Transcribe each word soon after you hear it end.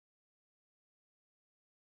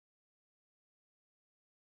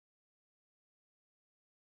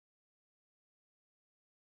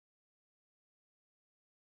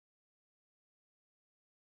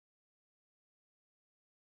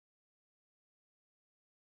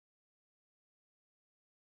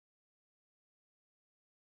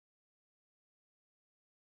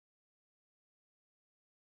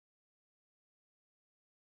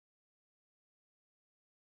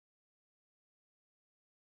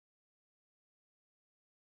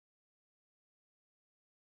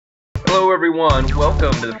Hello, everyone.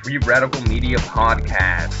 Welcome to the Free Radical Media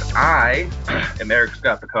Podcast. I am Eric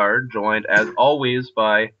Scott Picard, joined as always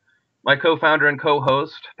by my co-founder and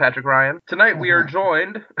co-host, Patrick Ryan. Tonight we are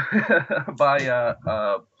joined by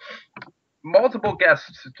multiple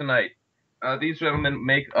guests tonight. These gentlemen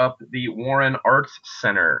make up the Warren Arts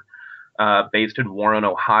Center, based in Warren,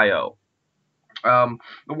 Ohio. The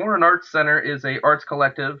Warren Arts Center is an arts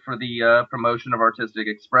collective for the promotion of artistic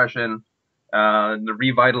expression, the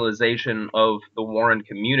revitalization of the Warren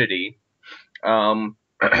community.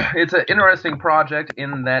 It's an interesting project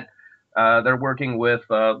in that they're working with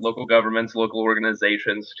local governments, local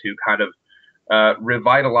organizations to kind of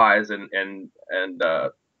revitalize and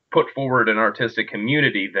put forward an artistic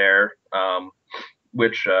community there,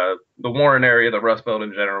 which the Warren area, the Rust Belt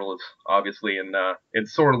in general, is obviously in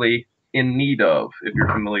sorely in need of, if you're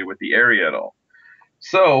familiar with the area at all.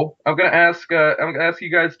 So I'm gonna ask you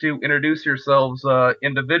guys to introduce yourselves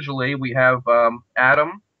individually. We have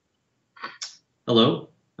Adam. Hello.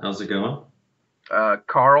 How's it going?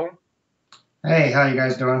 Carl. Hey, how you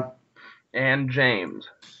guys doing? And James.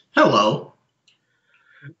 Hello.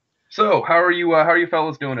 So how are you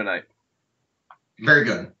fellas doing tonight? Very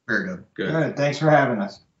good. Very good. Good. Thanks for having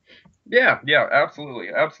us. Yeah, absolutely.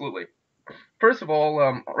 First of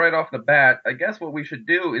all, right off the bat, I guess what we should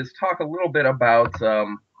do is talk a little bit about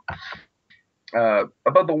the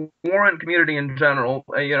Warren community in general.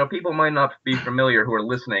 People might not be familiar who are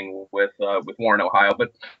listening with Warren, Ohio,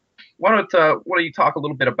 but why don't you talk a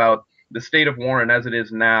little bit about the state of Warren as it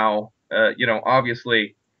is now?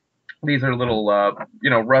 Obviously, these are little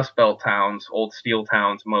Rust Belt towns, old steel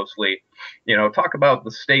towns mostly. Talk about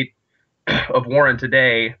the state of Warren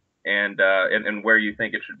today and where you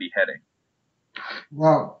think it should be heading.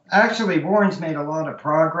 Well, actually, Warren's made a lot of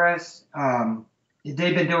progress.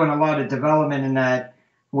 They've been doing a lot of development in that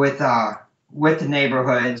with the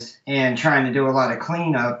neighborhoods and trying to do a lot of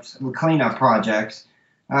cleanup projects.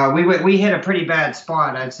 We hit a pretty bad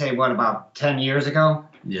spot, I'd say, about 10 years ago?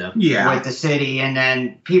 Yeah. With the city, and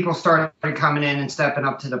then people started coming in and stepping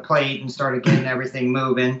up to the plate and started getting everything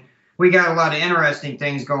moving. We got a lot of interesting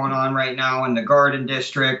things going on right now in the Garden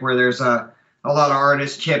District, where there's a lot of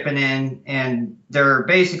artists chipping in, and they're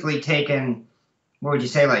basically taking, what would you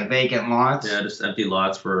say, like vacant lots? Yeah, just empty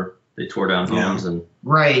lots where they tore down homes and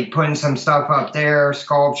putting some stuff up there,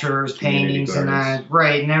 sculptures, paintings, and that.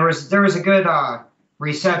 Right, and there was a good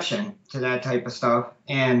reception to that type of stuff.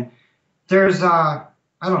 And there's I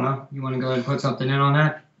don't know, you want to go ahead and put something in on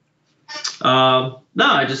that? No,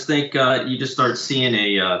 I just think you just start seeing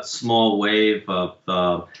a small wave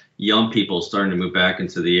of young people starting to move back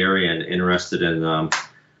into the area and interested in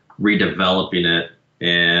redeveloping it.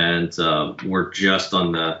 And we're just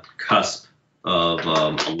on the cusp of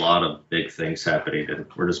a lot of big things happening, and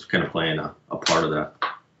we're just kind of playing a part of that.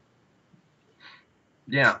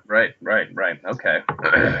 Yeah, right. Okay.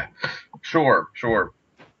 Sure.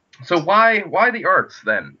 So why the arts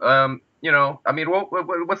then? What's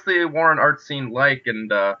the Warren art scene like,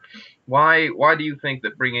 and why do you think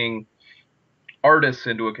that bringing artists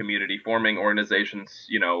into a community, forming organizations,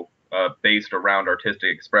 based around artistic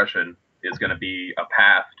expression, is going to be a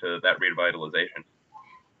path to that revitalization?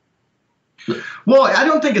 Well, I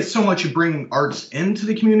don't think it's so much of bringing arts into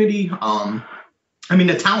the community.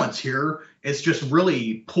 The talent's here. It's just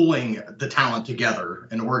really pulling the talent together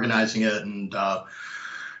and organizing it and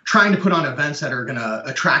trying to put on events that are going to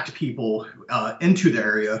attract people into the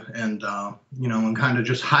area and kind of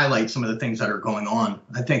just highlight some of the things that are going on.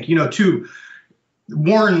 I think, too,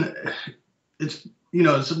 Warren, it's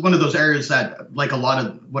one of those areas that, like a lot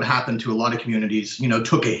of what happened to a lot of communities,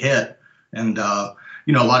 took a hit, and a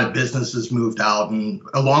lot of businesses moved out, and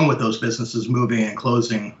along with those businesses moving and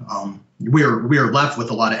closing, we are left with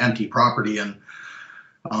a lot of empty property, and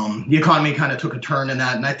the economy kind of took a turn in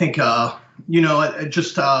that. And I think it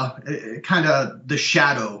kind of the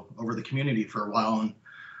shadow over the community for a while,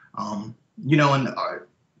 and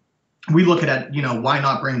we look at it, why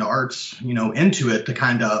not bring the arts into it to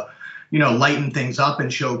kind of lighten things up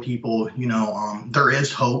and show people there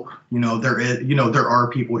is hope, there are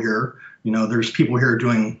people here, there's people here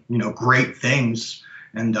doing great things,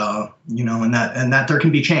 and and that there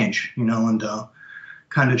can be change, and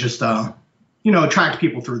kind of just attract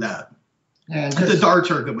people through that. And the arts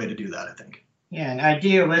are a good way to do that, I think. Yeah, and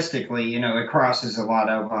idealistically, it crosses a lot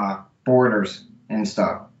of borders and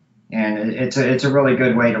stuff. And it's a really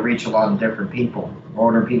good way to reach a lot of different people,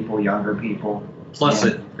 older people, younger people. Plus,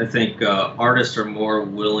 I think artists are more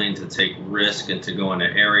willing to take risk and to go into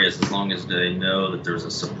areas as long as they know that there's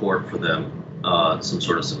a support for them, some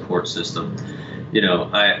sort of support system.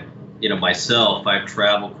 Myself, I've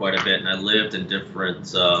traveled quite a bit, and I lived in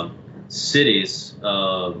different cities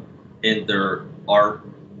in their art,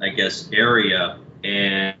 I guess, area,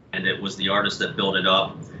 and it was the artist that built it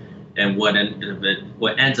up. And what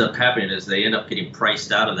ends up happening is they end up getting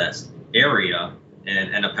priced out of that area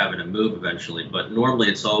and end up having to move eventually. But normally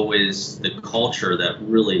it's always the culture that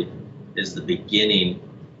really is the beginning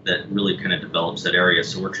that really kind of develops that area.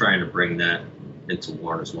 So we're trying to bring that into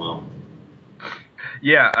Warren as well.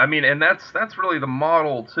 Yeah, I mean, and that's really the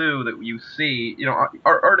model too that you see. You know,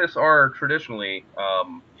 our artists are traditionally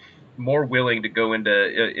more willing to go into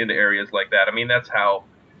areas like that. I mean, that's how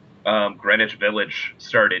Greenwich Village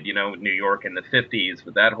started. You know, New York in the '50s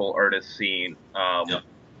with that whole artist scene. Yep.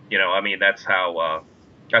 You know, I mean, that's how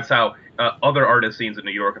other artist scenes in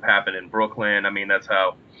New York have happened in Brooklyn. I mean, that's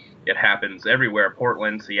how it happens everywhere.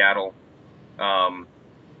 Portland, Seattle.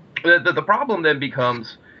 The problem then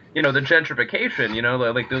becomes, you know, the gentrification, you know,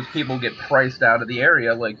 like those people get priced out of the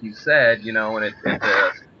area, like you said, you know, and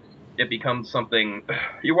it becomes something.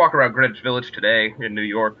 You walk around Greenwich Village today in New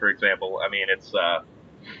York, for example. I mean,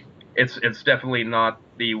 it's definitely not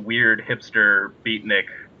the weird hipster beatnik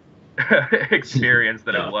experience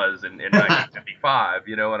that it was in 1955.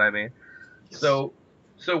 You know what I mean? Yes.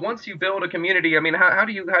 So once you build a community, I mean, how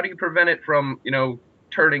do you prevent it from, you know,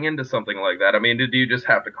 turning into something like that? I mean, do you just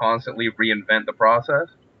have to constantly reinvent the process,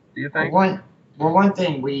 do you think? One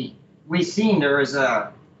thing we seen, there was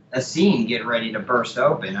a scene get ready to burst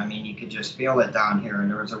open. I mean, you could just feel it down here, and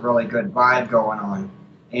there was a really good vibe going on.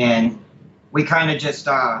 And we kind of just,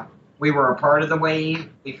 we were a part of the wave.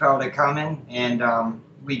 We felt it coming, and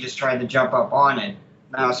we just tried to jump up on it.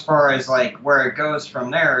 Now, as far as like where it goes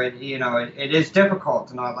from there, it is difficult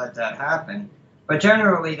to not let that happen. But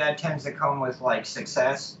generally, that tends to come with like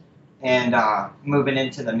success and moving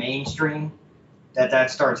into the mainstream.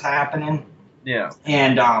 That starts happening. Yeah.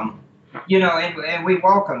 And you know, and we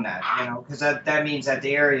welcome that, you know, because that means that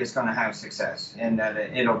the area is going to have success and that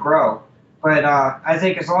it'll grow. But I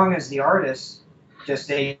think as long as the artists just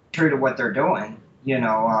stay true to what they're doing, you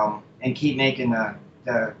know, and keep making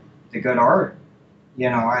the good art, you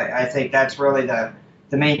know, I think that's really the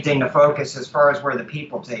main thing to focus as far as where the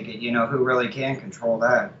people take it, you know, who really can control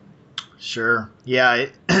that. Sure. Yeah,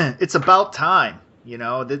 it's about time. You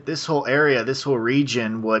know, this whole area, this whole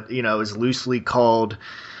region, what, you know, is loosely called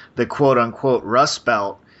the quote unquote Rust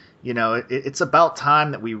Belt, you know, it's about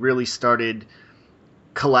time that we really started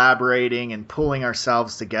collaborating and pulling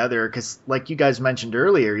ourselves together. Because like you guys mentioned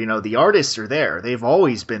earlier, you know, the artists are there. They've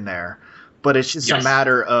always been there. But it's just a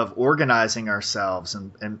matter of organizing ourselves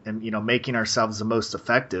and, you know, making ourselves the most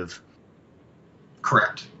effective.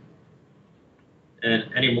 Correct. And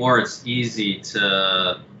anymore, it's easy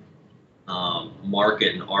to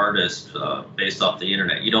market an artist based off the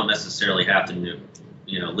internet. You don't necessarily have to,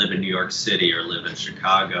 live in New York City or live in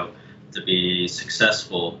Chicago to be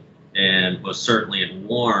successful. And most certainly in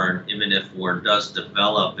Warren, even if Warren does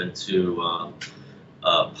develop into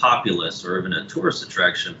populous or even a tourist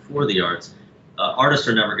attraction for the arts, artists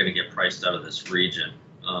are never going to get priced out of this region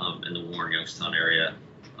in the Warren Youngstown area.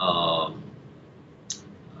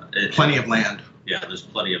 Plenty of land. Yeah, there's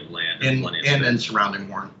plenty of land and surrounding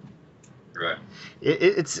Warren. Right.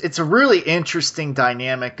 It's a really interesting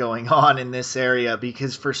dynamic going on in this area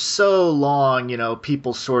because for so long, you know,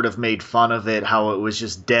 people sort of made fun of it, how it was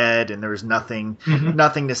just dead and there was nothing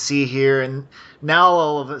to see here. And now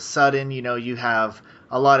all of a sudden, you know, you have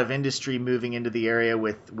a lot of industry moving into the area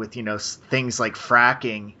with you know, things like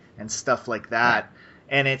fracking and stuff like that.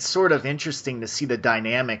 Yeah. And it's sort of interesting to see the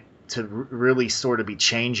dynamic to really sort of be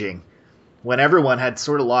changing when everyone had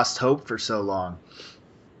sort of lost hope for so long.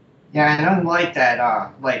 Yeah, and unlike that,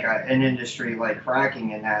 an industry like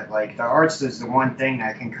fracking and that, like the arts is the one thing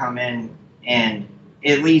that can come in and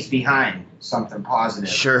it leaves behind something positive.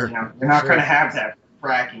 Sure. You know, you're not going to have that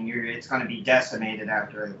fracking. It's going to be decimated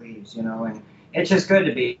after it leaves, you know, and it's just good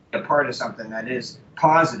to be a part of something that is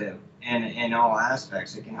positive in all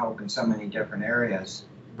aspects. It can help in so many different areas.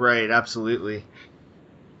 Right, absolutely.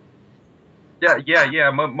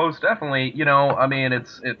 Yeah, most definitely. You know, I mean,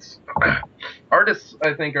 it's artists,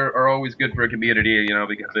 I think, are always good for a community, you know,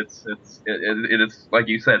 because it is, like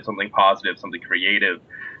you said, something positive, something creative.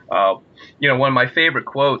 You know, one of my favorite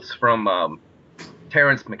quotes from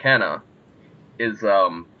Terence McKenna is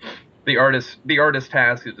the artist's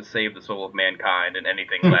task is to save the soul of mankind, and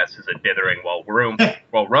anything less is a dithering while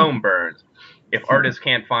Rome burns. If artists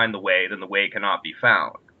can't find the way, then the way cannot be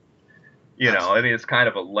found. You know, I mean, it's kind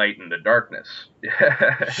of a light in the darkness.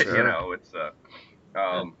 Sure. You know, it's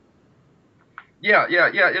Yeah.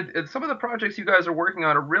 Some of the projects you guys are working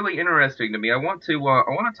on are really interesting to me. I want to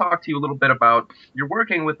talk to you a little bit about, you're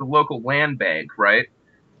working with the local land bank, right?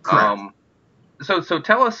 Correct. So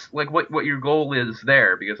tell us like what your goal is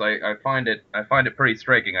there, because I find it pretty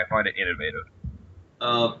striking. I find it innovative.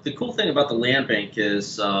 The cool thing about the land bank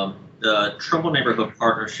is the Trumbull Neighborhood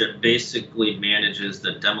Partnership basically manages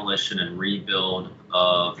the demolition and rebuild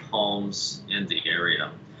of homes in the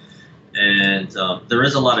area. And there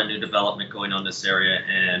is a lot of new development going on in this area,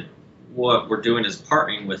 and what we're doing is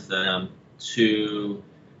partnering with them to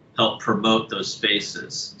help promote those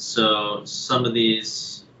spaces. So some of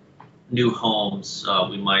these new homes,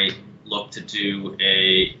 we might look to do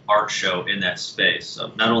a art show in that space,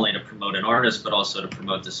 so not only to promote an artist but also to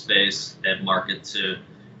promote the space and market to,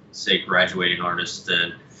 say, graduating artists,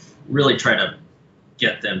 and really try to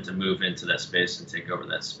get them to move into that space and take over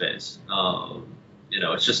that space.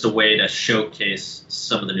 It's just a way to showcase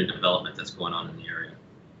some of the new development that's going on in the area.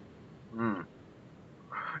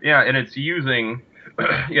 Yeah, and it's using,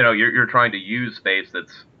 you're trying to use space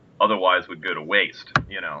that's otherwise would go to waste.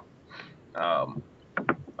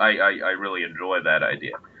 I really enjoy that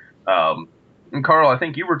idea. And Carl, I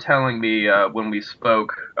think you were telling me when we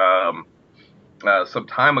spoke some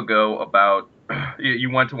time ago about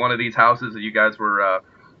you went to one of these houses and you guys were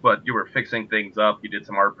you were fixing things up. You did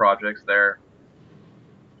some art projects there.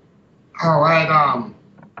 Oh, let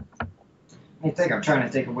me think. I'm trying to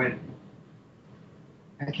think of what.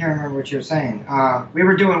 I can't remember what you were saying. We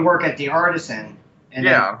were doing work at the Artisan. And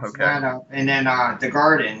and then the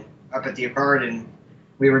garden, up at the garden,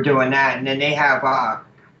 we were doing that. And then they have, I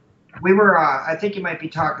think you might be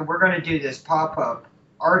talking, we're going to do this pop-up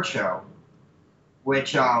art show,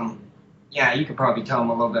 which, you could probably tell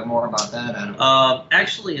them a little bit more about that, Adam.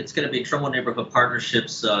 Actually, it's going to be Trumbull Neighborhood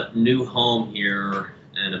Partnership's new home here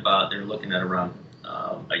in they're looking at around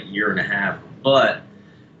a year and a half. But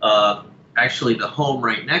actually, the home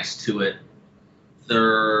right next to it,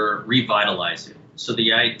 they're revitalizing. So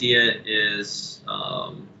the idea is,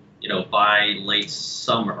 by late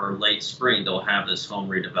summer or late spring, they'll have this home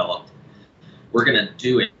redeveloped. We're going to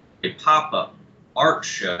do a pop-up art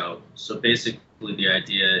show. So basically the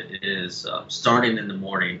idea is starting in the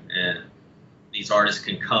morning, and these artists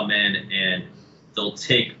can come in and they'll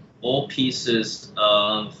take old pieces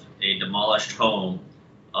of a demolished home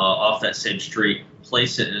off that same street,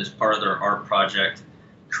 place it as part of their art project,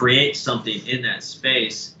 create something in that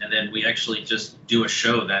space, and then we actually just do a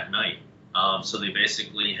show that night. So they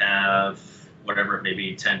basically have whatever it may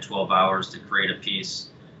be, 10, 12 hours to create a piece,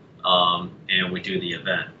 and we do the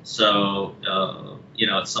event. So,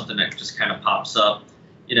 it's something that just kind of pops up.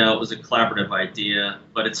 It was a collaborative idea,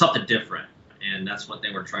 but it's something different. And that's what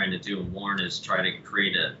they were trying to do in Warren, is try to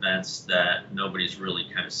create events that nobody's really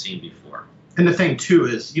kind of seen before. And the thing, too,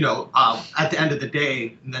 is, at the end of the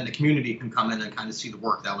day, and then the community can come in and kind of see the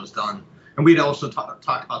work that was done. And we'd also talked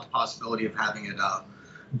about the possibility of having it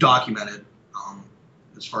documented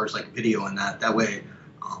as far as, like, video and that. That way,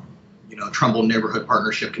 Trumbull Neighborhood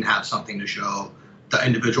Partnership can have something to show. The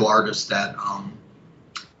individual artists that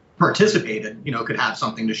participated, could have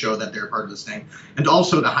something to show that they're part of this thing. And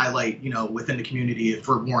also to highlight, within the community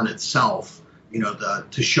for Warren itself,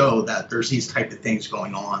 to show that there's these type of things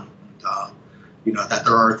going on. And, that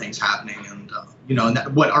there are things happening, and and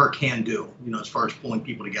that, what art can do, as far as pulling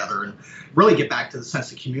people together and really get back to the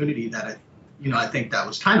sense of community that I think that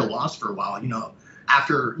was kind of lost for a while.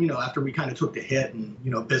 After we kind of took the hit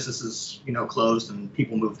and businesses closed and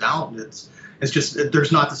people moved out, it's just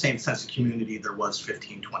there's not the same sense of community there was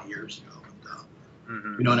 15, 20 years ago.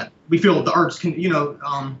 And, and we feel the arts can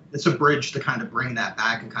it's a bridge to kind of bring that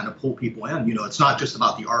back and kind of pull people in. It's not just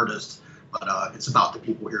about the artists, but it's about the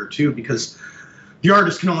people here too, because the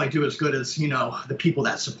artists can only do as good as, the people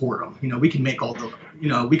that support them. We can make all the,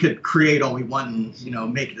 we could create all we want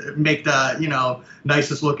and, make the,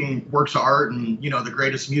 nicest looking works of art and, the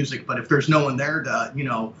greatest music. But if there's no one there to,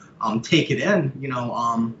 take it in,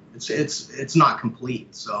 it's not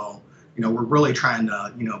complete. So, we're really trying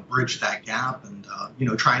to, bridge that gap and,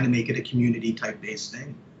 trying to make it a community type based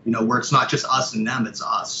thing, where it's not just us and them, it's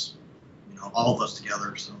us, all of us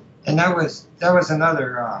together. So. And that was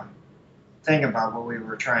another thing about what we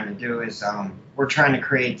were trying to do is we're trying to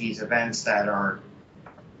create these events that are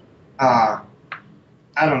I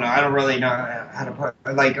don't really know how to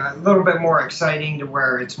put, like, a little bit more exciting, to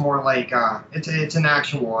where it's more like it's an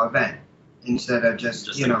actual event instead of just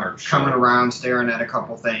coming around staring at a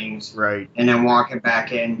couple things, right, and then walking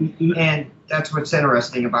back in. And that's what's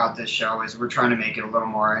interesting about this show, is we're trying to make it a little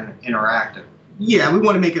more interactive. Yeah, we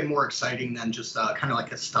want to make it more exciting than just kind of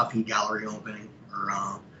like a stuffy gallery opening, or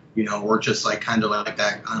or just like kind of like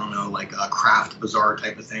that, I don't know, like a craft bazaar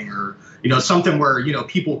type of thing, or, something where,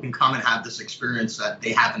 people can come and have this experience that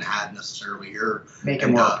they haven't had necessarily here. Make it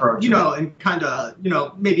more approachable. And kind of,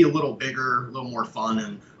 maybe a little bigger, a little more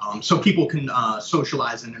fun. And so people can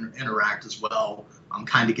socialize and interact as well,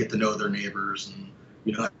 kind of get to know their neighbors, and,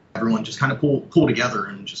 everyone just kind of pull together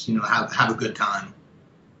and just, have a good time.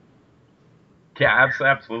 Yeah,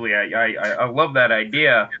 absolutely. I love that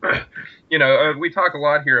idea. We talk a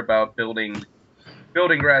lot here about building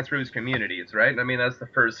grassroots communities, right? I mean, that's the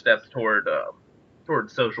first step toward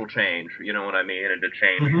social change. You know what I mean? And to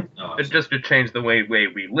change, just to change the way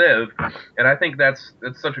we live. And I think that's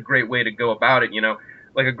such a great way to go about it.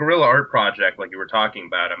 Like a guerrilla art project, like you were talking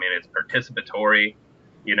about. I mean, it's participatory.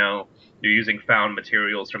 You're using found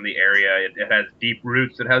materials from the area. It has deep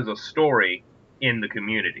roots. It has a story in the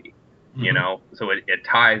community. So it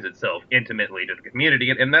ties itself intimately to the community,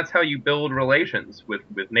 and that's how you build relations with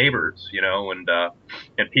neighbors,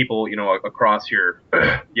 and people, across your,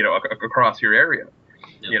 across your area.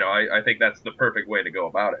 Yep. I think that's the perfect way to go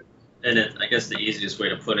about it. And I guess the easiest way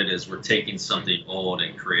to put it is we're taking something old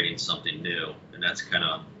and creating something new, and that's kind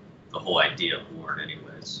of the whole idea of Warren,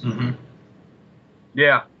 anyways. Mm-hmm.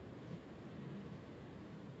 Yeah.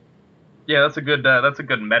 Yeah, that's a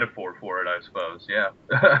good metaphor for it, I suppose. Yeah,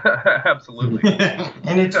 absolutely.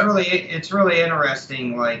 And it's really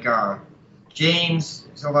interesting. Like James,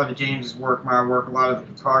 so a lot of James's work, my work, a lot of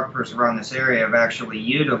the photographers around this area have actually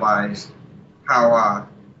utilized how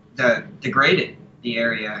degraded the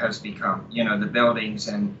area has become. The buildings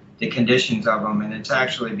and the conditions of them, and it's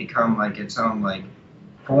actually become like its own like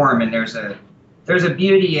form. And there's a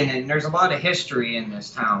beauty in it, and there's a lot of history in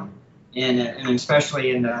this town. And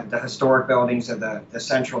especially in the historic buildings of the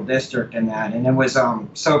central district and that. And it was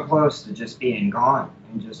so close to just being gone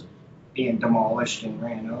and just being demolished and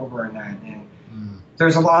ran over and that. And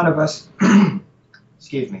there's a lot of us,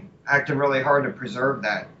 excuse me, acting really hard to preserve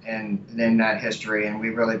that and then that history. And we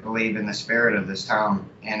really believe in the spirit of this town.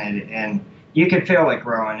 And you can feel it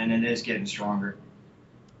growing, and it is getting stronger.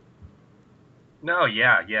 No,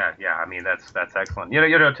 yeah. I mean, that's excellent.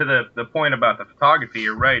 To the point about the photography,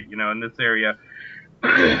 you're right. In this area,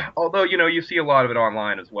 although you see a lot of it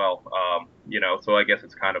online as well. So I guess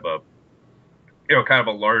it's kind of a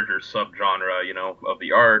larger subgenre, of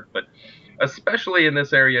the art. But especially in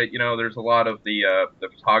this area, there's a lot of the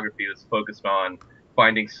photography that's focused on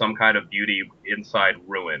finding some kind of beauty inside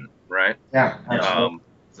ruin, right? Yeah, absolutely.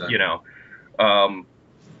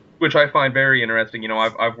 Which I find very interesting.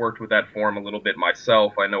 I've worked with that form a little bit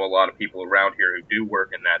myself. I know a lot of people around here who do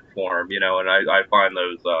work in that form, and I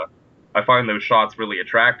find those shots really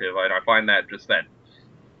attractive. I find that just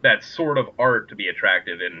that sort of art to be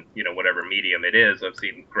attractive in, whatever medium it is. I've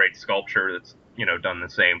seen great sculpture that's, done the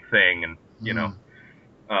same thing, and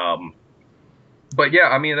but yeah,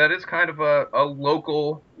 I mean, that is kind of a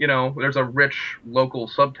local, there's a rich local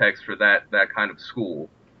subtext for that kind of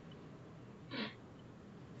school.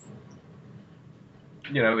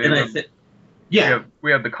 And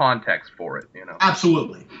we have the context for it,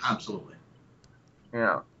 Absolutely.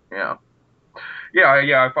 Yeah.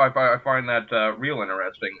 I find that real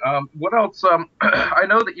interesting. What else? I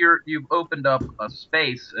know that you've opened up a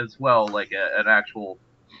space as well, like an actual,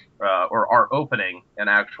 or are opening an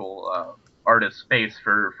actual artist space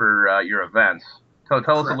for your events. So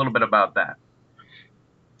tell us a little bit about that.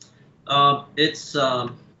 It's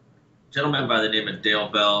a gentleman by the name of Dale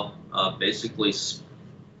Bell. Basically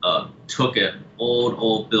took an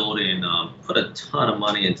old building, put a ton of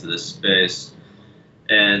money into this space,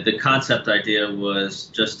 and the concept idea was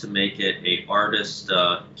just to make it a artist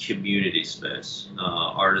community space.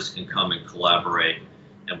 Artists can come and collaborate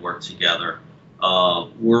and work together.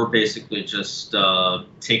 We're basically just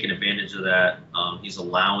taking advantage of that. He's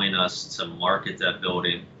allowing us to market that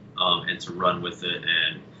building and to run with it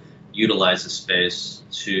and utilize the space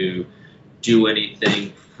to do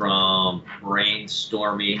anything from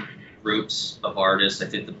brainstorming groups of artists. I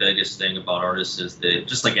think the biggest thing about artists is that,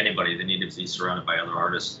 just like anybody, they need to be surrounded by other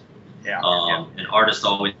artists. And artists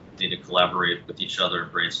always need to collaborate with each other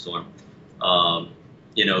and brainstorm.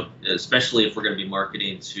 Especially if we're going to be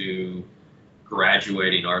marketing to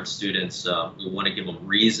graduating art students, we want to give them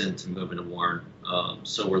reason to move into Warren.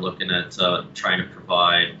 So we're looking at trying to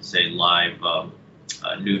provide, say, live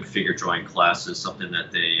nude figure drawing classes, something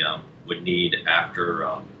that they would need after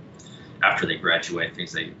they graduate,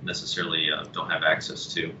 things they necessarily don't have access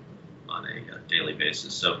to on a daily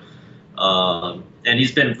basis. So, and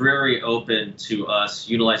he's been very open to us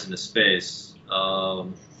utilizing the space,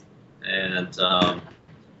 and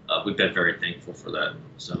we've been very thankful for that.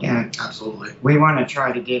 So yeah, absolutely. We want to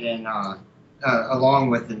try to get in along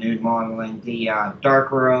with the nude modeling. The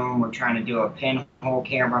dark room, we're trying to do a pinhole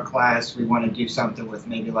camera class. We want to do something with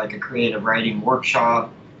maybe like a creative writing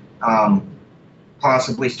workshop.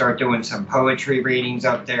 Possibly start doing some poetry readings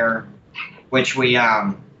up there, which we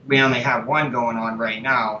only have one going on right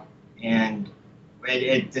now, and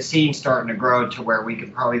the scene's starting to grow to where we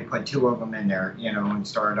could probably put 2 of them in there, and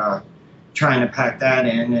start trying to pack that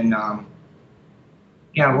in. And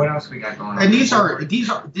yeah, what else we got going on? And these are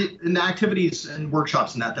the activities and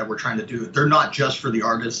workshops and that we're trying to do. They're not just for the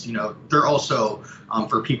artists, they're also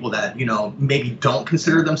for people that, maybe don't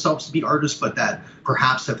consider themselves to be artists, but that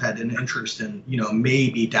perhaps have had an interest in,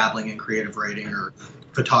 maybe dabbling in creative writing or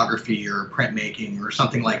photography or printmaking or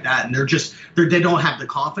something like that. And they don't have the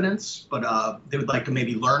confidence, but they would like to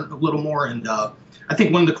maybe learn a little more. And I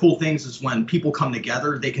think one of the cool things is when people come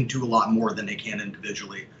together, they can do a lot more than they can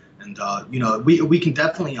individually. And we can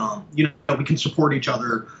definitely we can support each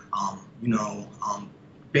other,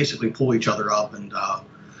 basically pull each other up, and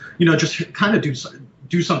just kind of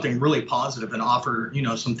do something really positive and offer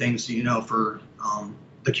some things for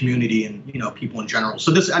the community and people in general.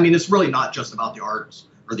 So it's really not just about the arts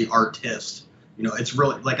or the artist. It's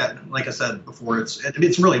really like I said before,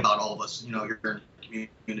 it's really about all of us. Here in the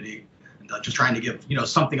community, and just trying to give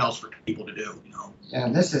something else for people to do. Yeah,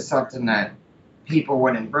 and this is something that people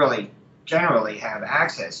wouldn't really generally have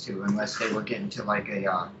access to unless they were getting to like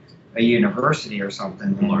a university or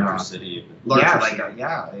something. Larger city.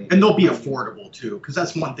 And they'll be affordable too, because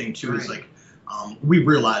that's one thing too. Right. Is like we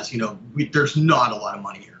realize there's not a lot of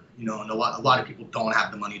money here, and a lot of people don't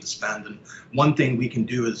have the money to spend. And one thing we can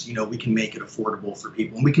do is we can make it affordable for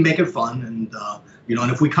people, and we can make it fun. And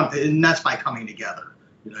and if we come, and that's by coming together.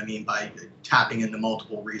 By tapping into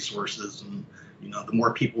multiple resources, and the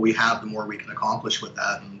more people we have, the more we can accomplish with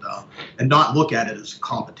that, and not look at it as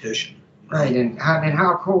competition. Right, and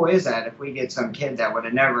how cool is that if we get some kid that would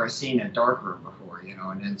have never seen a darkroom before,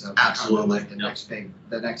 and ends up becoming like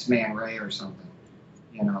the next Man Ray or something,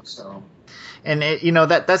 so. And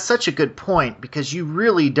that's such a good point, because you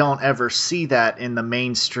really don't ever see that in the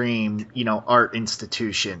mainstream, art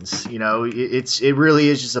institutions. It really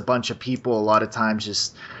is just a bunch of people a lot of times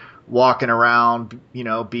just walking around,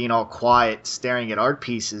 being all quiet, staring at art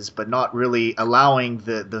pieces, but not really allowing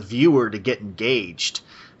the viewer to get engaged.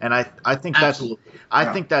 And I think that's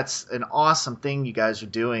an awesome thing you guys are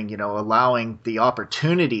doing, allowing the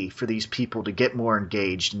opportunity for these people to get more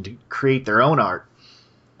engaged and to create their own art.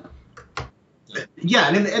 Yeah,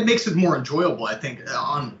 and it makes it more enjoyable, I think,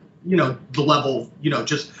 on the level,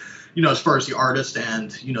 just as far as the artist and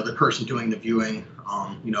the person doing the viewing,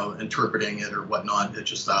 interpreting it or whatnot. It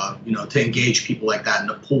just to engage people like that and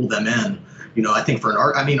to pull them in. I think for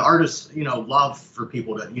artists, love for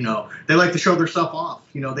people to, they like to show their stuff off.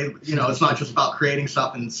 It's not just about creating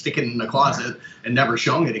stuff and sticking it in the closet and never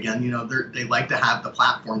showing it again. They like to have the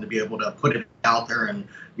platform to be able to put it out there and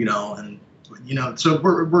so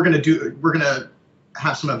we're gonna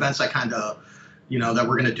have some events that kind of that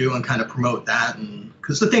we're gonna do and kind of promote that. And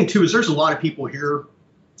because the thing too is there's a lot of people here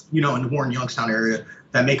in the Warren Youngstown area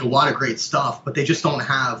that make a lot of great stuff, but they just don't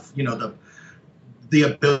have the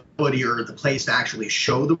ability or the place to actually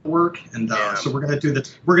show the work. And so we're gonna do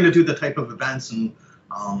the type of events and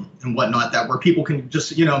whatnot that where people can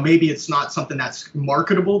just maybe it's not something that's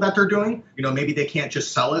marketable that they're doing, maybe they can't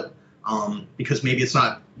just sell it because maybe it's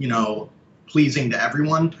not pleasing to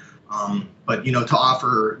everyone, but to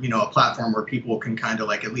offer a platform where people can kind of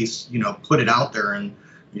like at least put it out there and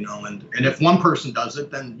and if one person does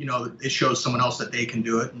it, then it shows someone else that they can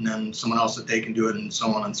do it, and then someone else that they can do it, and so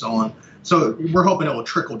on and so on. So we're hoping it will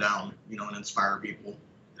trickle down and inspire people.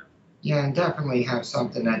 Yeah, and definitely have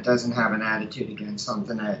something that doesn't have an attitude against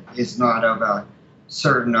something that is not of a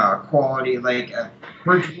certain quality. Like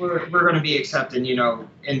we're going to be accepting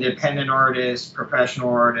independent artists, professional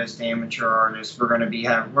artists, amateur artists. We're going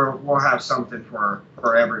to we'll have something for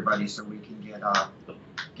everybody, so we can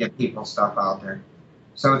get people stuff out there.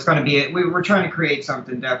 So it's going to be we're trying to create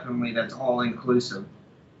something definitely that's all inclusive.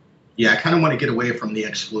 Yeah, I kind of want to get away from the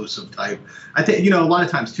exclusive type. I think a lot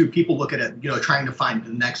of times too, people look at it trying to find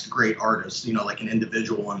the next great artist, like an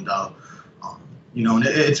individual, and and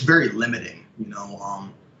it's very limiting.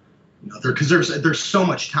 Because there's so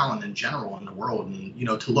much talent in general in the world, and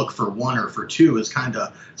to look for one or for two is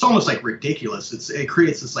it's almost like ridiculous. It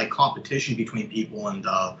creates this like competition between people, and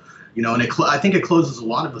and I think it closes a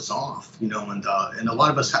lot of us off, and a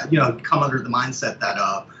lot of us come under the mindset that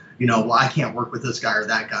well, I can't work with this guy or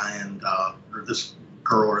that guy, and or this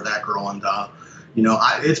girl or that girl, and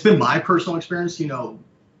it's been my personal experience.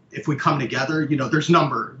 If we come together, there's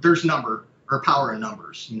number or power in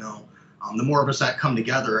numbers. The more of us that come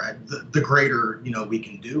together, the greater, we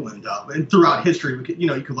can do. And throughout history, we could,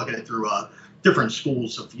 you could look at it through different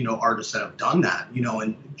schools of, artists that have done that,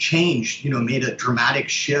 and changed, made a dramatic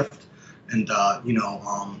shift and,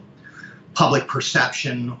 public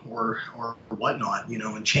perception or whatnot,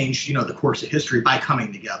 and changed, the course of history by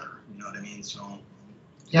coming together. You know what I mean? So.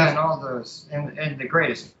 Yeah, and all those, and the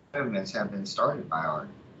greatest movements have been started by art,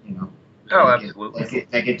 Oh, absolutely.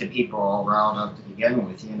 They get the people all riled up to begin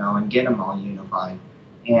with, and get them all unified.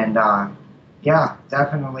 And, yeah,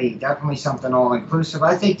 definitely something all-inclusive.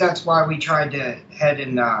 I think that's why we tried to head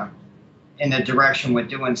in a direction with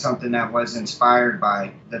doing something that was inspired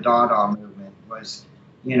by the Dada movement, was,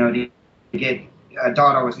 to get,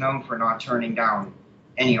 Dada was known for not turning down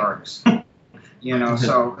any artist.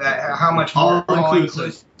 So how much more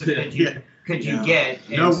all-inclusive could you get?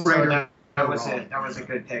 And no so brainer. that was a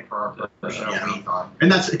good pick for our show, we thought.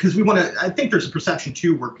 And that's because we want to. I think there's a perception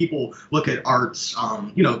too where people look at arts,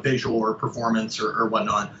 visual or performance or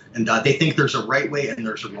whatnot, and they think there's a right way and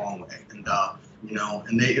there's a wrong way, and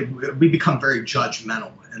we become very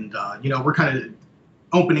judgmental, and we're kind of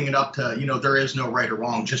opening it up to there is no right or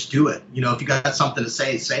wrong, just do it. If you got something to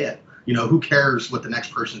say it. Who cares what the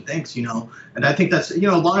next person thinks, and I think that's, a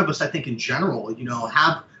lot of us, I think in general,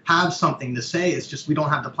 have something to say. It's just we don't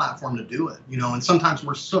have the platform to do it, and sometimes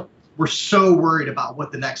we're so worried about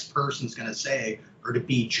what the next person's going to say or to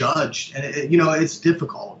be judged, and it's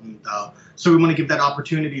difficult. And so we want to give that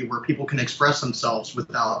opportunity where people can express themselves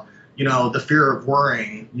without the fear of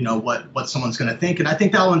worrying what someone's going to think. And I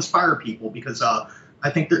think that'll inspire people, because I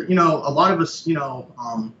think that a lot of us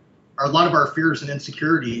a lot of our fears and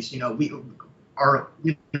insecurities, we are,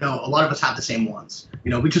 a lot of us have the same ones.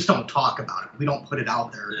 We just don't talk about it. We don't put it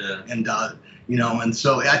out there. Yeah. And, and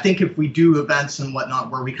so I think if we do events and whatnot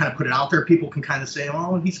where we kind of put it out there, people can kind of say,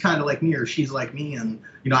 oh, he's kind of like me or she's like me. And,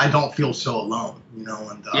 I don't feel so alone, and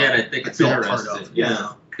yeah, and I think it's interesting.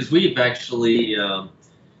 Yeah. Because we've actually, I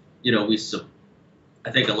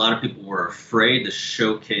think a lot of people were afraid to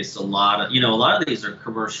showcase a lot of these are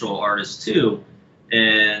commercial artists too.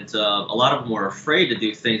 And a lot of them were afraid to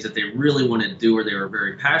do things that they really wanted to do or they were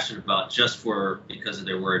very passionate about because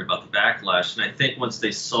they're worried about the backlash. And I think once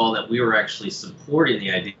they saw that we were actually supporting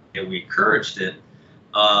the idea, we encouraged it,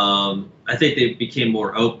 I think they became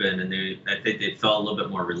more open, and I think they felt a little bit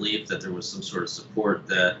more relieved that there was some sort of support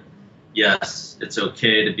that, yes, it's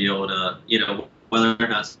okay to be able to, whether or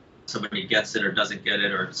not somebody gets it or doesn't get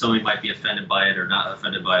it, or somebody might be offended by it or not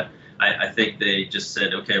offended by it. I think they just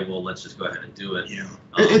said, okay, well, let's just go ahead and do it. Yeah.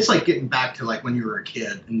 It's like getting back to like when you were a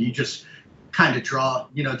kid and you just kind of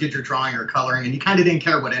did your drawing or coloring, and you kind of didn't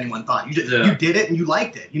care what anyone thought. You did it and you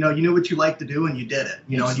liked it. You knew what you liked to do and you did it.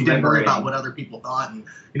 And you didn't worry about what other people thought. And,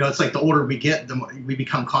 it's like the older we get, the more we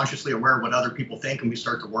become consciously aware of what other people think, and we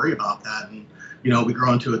start to worry about that. And, we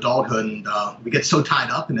grow into adulthood, and we get so tied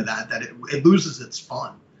up into that it loses its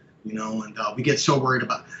fun. And we get so worried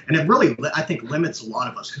about, and it really, I think, limits a lot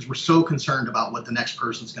of us because we're so concerned about what the next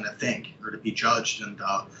person's going to think or to be judged. And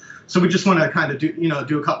so we just want to kind of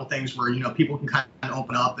do a couple things where, people can kind of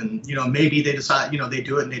open up and, maybe they decide, they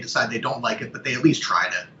do it and they decide they don't like it, but they at least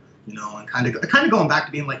tried it, and kind of going back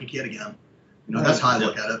to being like a kid again. That's how I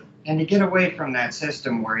look at it. And to get away from that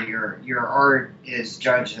system where your art is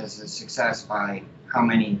judged as a success by how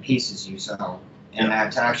many pieces you sell, and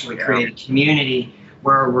that to actually create a community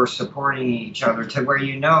where we're supporting each other, to where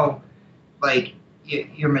like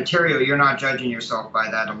your material, you're not judging yourself by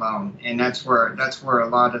that alone, and that's where a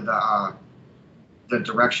lot of the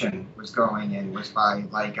direction was going in, was by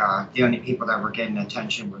like the only people that were getting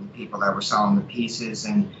attention were the people that were selling the pieces,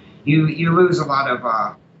 and you lose a lot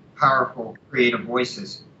of powerful creative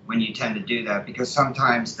voices when you tend to do that, because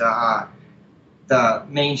sometimes the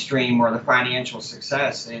mainstream or the financial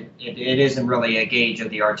success it isn't really a gauge of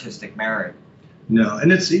the artistic merit. No,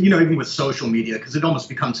 and it's, even with social media, because it almost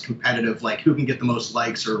becomes competitive, like who can get the most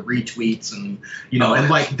likes or retweets, and, and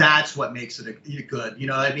like that's what makes it good.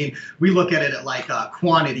 We look at it at like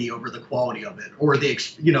quantity over the quality of it, or the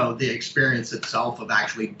experience itself of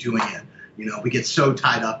actually doing it. We get so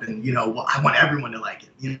tied up in, I want everyone to like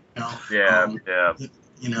it, Yeah.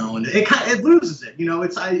 And it loses it.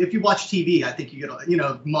 If you watch TV, I think you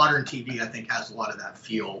get, modern TV, I think, has a lot of that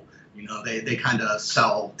feel. They kind of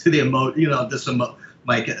sell to the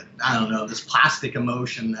this plastic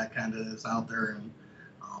emotion that kind of is out there, and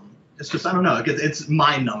it's just, I don't know, it's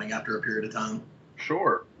mind numbing after a period of time.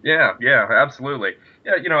 Sure. Yeah, absolutely.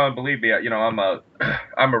 Yeah, believe me, I'm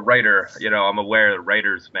a writer. I'm aware that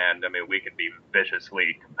writers, man, we can be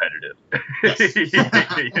viciously competitive. Yes.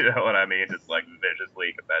 You know what I mean? Just like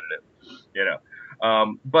viciously competitive.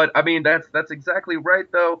 But that's exactly right,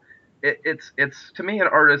 though. it's to me, an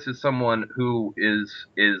artist is someone who is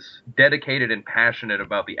dedicated and passionate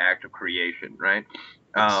about the act of creation, right?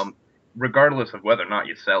 Yes. Regardless of whether or not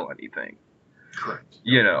you sell anything. Correct.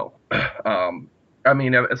 You know, I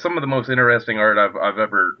mean, some of the most interesting art I've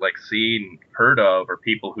ever like seen, heard of, are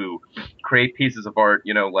people who create pieces of art,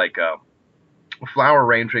 you know, like flower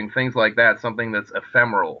arranging, things like that, something that's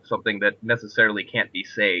ephemeral, something that necessarily can't be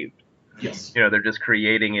saved. Yes. You know, they're just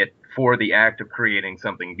creating it for the act of creating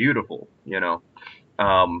something beautiful, you know.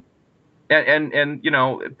 And you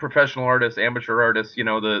know, professional artists, amateur artists, you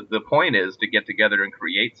know, the point is to get together and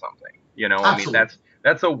create something. You know, Absolutely. I mean,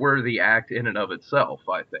 that's a worthy act in and of itself,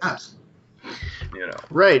 I think. Absolutely. You know.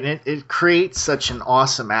 Right, and it creates such an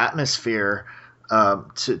awesome atmosphere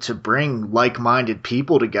to bring like-minded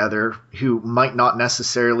people together who might not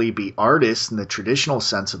necessarily be artists in the traditional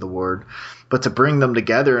sense of the word, but to bring them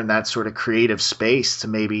together in that sort of creative space to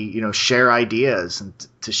maybe, you know, share ideas and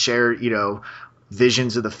to share, you know,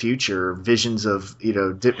 visions of the future, visions of, you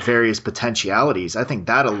know, various potentialities. I think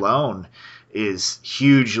that alone is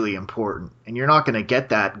hugely important, and you're not going to get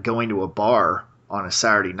that going to a bar on a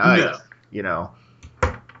Saturday night. No. You know.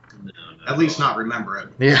 No. At least not remember it.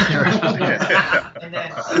 Yeah. And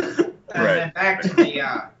then back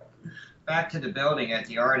to the building at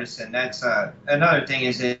the Artisan. That's another thing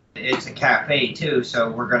is it's a cafe too,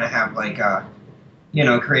 so we're gonna have like you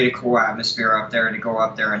know, create a cool atmosphere up there to go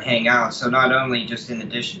up there and hang out. So not only just in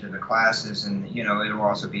addition to the classes, and you know, it'll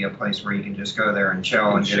also be a place where you can just go there and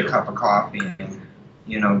chill and get a cup of coffee and,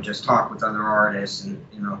 you know, just talk with other artists and,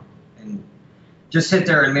 you know, and just sit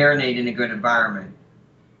there and marinate in a good environment.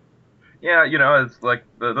 Yeah, you know, it's like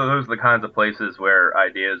those are the kinds of places where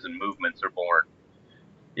ideas and movements are born.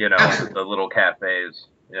 You know, Absolutely. the little cafes.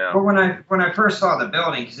 Yeah. But when I first saw the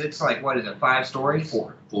building, because it's like, what is it, 5 stories?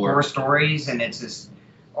 Four stories, and it's this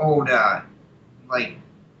old, like,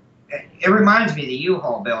 it reminds me of the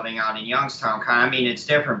U-Haul building out in Youngstown. I mean, it's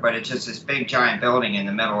different, but it's just this big giant building in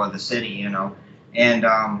the middle of the city, you know. And,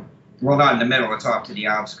 well, not in the middle, it's off to the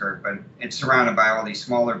outskirts, but it's surrounded by all these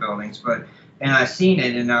smaller buildings. And I've seen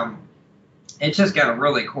it, and it's just got a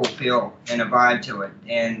really cool feel and a vibe to it.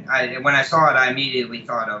 And when I saw it, I immediately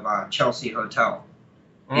thought of Chelsea Hotel.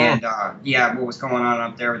 And yeah, what was going on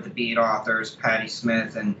up there with the Beat Authors, Patti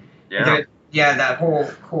Smith, and that whole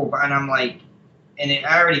cool. And I'm like,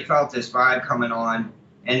 I already felt this vibe coming on.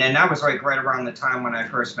 And then that was like right around the time when I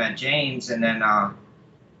first met James, and then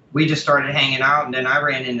we just started hanging out. And then I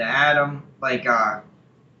ran into Adam, like,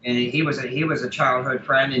 and he was a childhood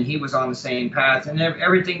friend, and he was on the same path, and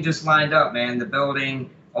everything just lined up, man. The building,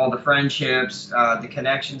 all the friendships, the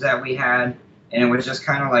connections that we had, and it was just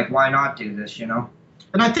kind of like, why not do this, you know?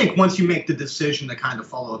 And I think once you make the decision to kind of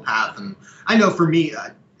follow a path, and I know for me,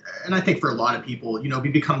 and I think for a lot of people, you know, we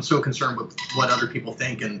become so concerned with what other people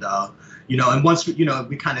think, and you know, and once you know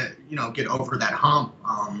we kind of, you know, get over that hump,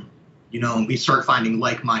 you know, and we start finding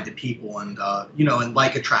like-minded people, and you know, and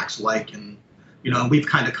like attracts like, and you know, we've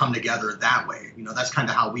kind of come together that way. You know, that's kind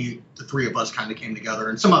of how the three of us kind of came together,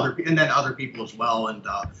 and and then other people as well, and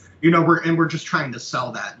you know, we're just trying to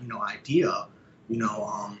sell that, you know, idea, you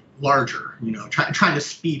know, larger, you know, trying to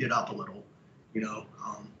speed it up a little, you know,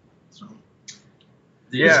 so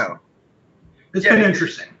Yeah. it's been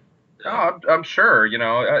interesting. Oh, I'm sure, you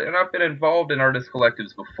know, and I've been involved in artist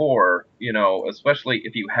collectives before, you know, especially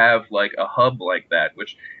if you have like a hub like that,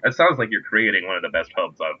 which it sounds like you're creating one of the best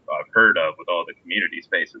hubs I've heard of with all the community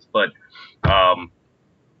spaces. But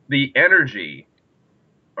the energy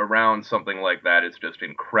around something like that is just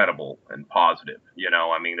incredible and positive. You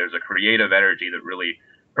know, I mean, there's a creative energy that really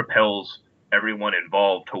propels everyone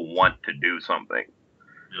involved to want to do something.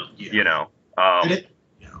 Yeah. You know,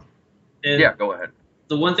 And yeah, go ahead.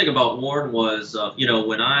 The one thing about Warren was, you know,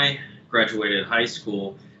 when I graduated high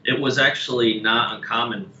school, it was actually not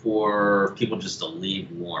uncommon for people just to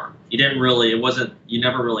leave Warren. You never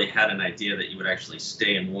really had an idea that you would actually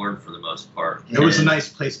stay in Warren for the most part. It was a nice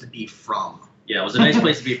place to be from. Yeah, it was a nice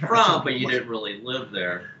place to be from, but you didn't really live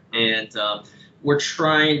there. And we're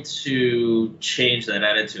trying to change that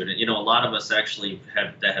attitude. And, you know, a lot of us actually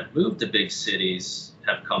that have moved to big cities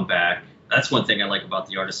have come back. That's one thing I like about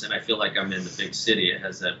the Artisan. I feel like I'm in the big city. It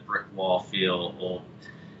has that brick wall feel.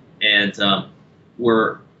 And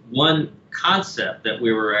one concept that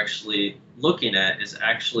we were actually looking at is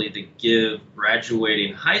actually to give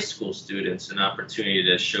graduating high school students an opportunity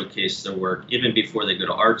to showcase their work even before they go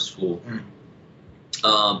to art school.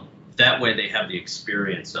 That way they have the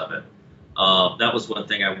experience of it. That was one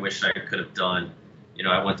thing I wish I could have done. You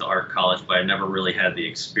know, I went to art college, but I never really had the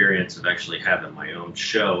experience of actually having my own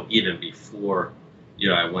show, even before, you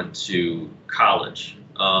know, I went to college.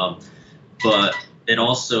 But it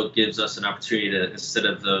also gives us an opportunity to, instead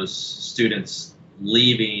of those students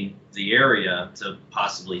leaving the area, to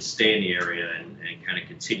possibly stay in the area and kind of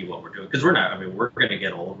continue what we're doing. Because we're going to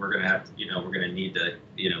get old. We're going to have to, we're going to need to,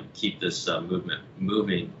 keep this movement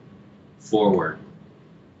moving forward.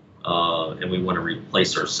 And we want to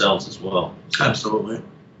replace ourselves as well. So, absolutely.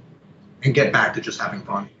 And get back to just having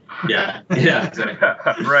fun. Yeah,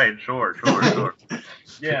 exactly. Right, sure.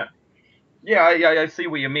 Yeah. Yeah, I see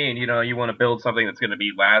what you mean. You want to build something that's going to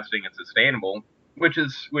be lasting and sustainable, which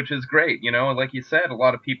is great. Like you said, a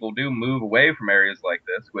lot of people do move away from areas like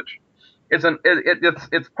this, which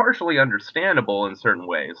it's partially understandable in certain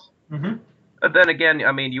ways. Mm-hmm. But then again,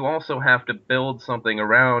 I mean, you also have to build something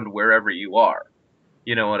around wherever you are.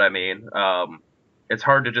 You know what I mean? It's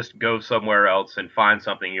hard to just go somewhere else and find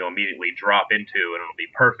something you immediately drop into and it'll be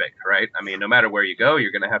perfect, right? I mean, no matter where you go,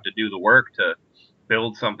 you're going to have to do the work to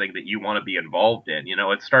build something that you want to be involved in.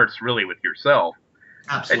 It starts really with yourself.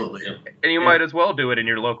 Absolutely. And you might as well do it in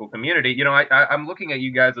your local community. I'm looking at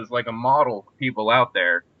you guys as like a model for people out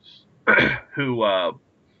there who,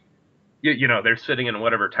 they're sitting in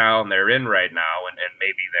whatever town they're in right now, and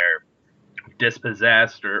maybe they're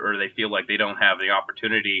dispossessed or they feel like they don't have the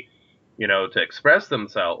opportunity, to express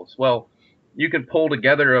themselves. Well, you can pull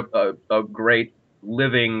together a great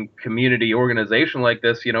living community organization like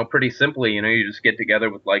this, pretty simply. You just get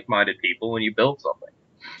together with like-minded people and you build something.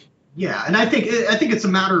 Yeah, and I think it's a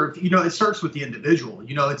matter of, it starts with the individual.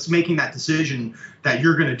 It's making that decision that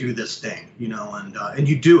you're going to do this thing, and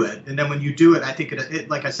you do it. And then when you do it, I think it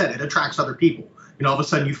like I said, it attracts other people. All of a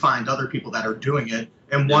sudden you find other people that are doing it,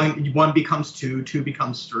 and one becomes two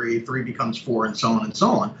becomes three becomes four, and so on and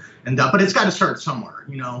so on. And but it's got to start somewhere,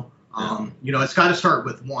 it's got to start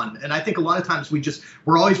with one. And I think a lot of times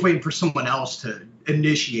we're always waiting for someone else to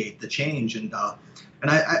initiate the change. And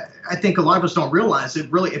I think a lot of us don't realize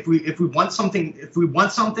it really. If we want something,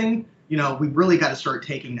 we really got to start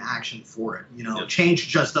taking action for it. Change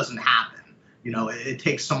just doesn't happen. It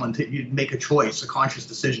takes someone to make a choice, a conscious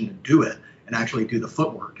decision to do it and actually do the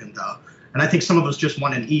footwork. And I think some of us just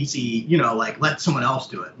want an easy, like let someone else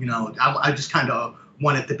do it. I just kind of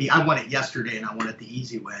want it to be. I want it yesterday, and I want it the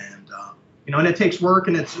easy way. And and it takes work,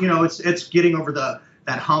 and it's getting over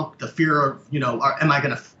that hump, the fear of am I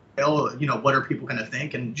going to fail? What are people going to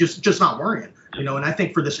think? And just not worrying. And I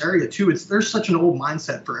think for this area too, there's such an old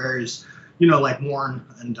mindset for areas, like Warren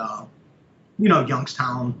and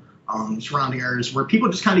Youngstown, surrounding areas where people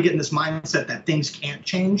just kind of get in this mindset that things can't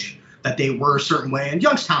change, that they were a certain way. And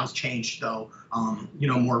Youngstown's changed though,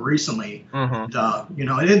 more recently.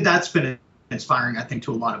 Mm-hmm. And that's been inspiring, I think,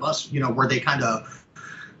 to a lot of us, where they kind of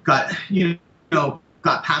got,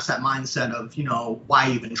 got past that mindset of, why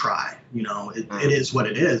even try? It is what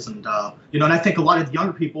it is. And, and I think a lot of the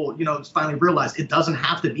younger people, finally realized it doesn't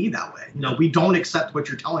have to be that way. We don't accept what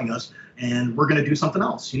you're telling us, and we're going to do something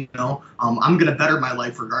else. I'm going to better my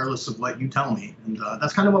life regardless of what you tell me. And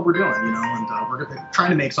that's kind of what we're doing, and we're trying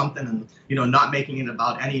to make something and, not making it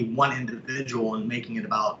about any one individual and making it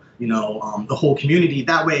about, the whole community.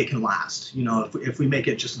 That way it can last. If we make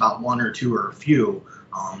it just about one or two or a few,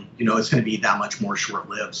 it's going to be that much more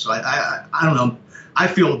short-lived. So I don't know. I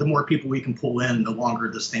feel the more people we can pull in, the longer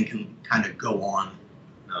this thing can kind of go on.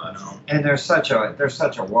 And there's such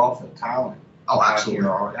a wealth of talent. Oh, absolutely.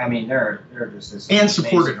 I mean, they're just this and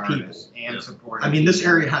supportive people. And supportive. I mean, this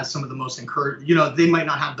area has some of the most encouraged. They might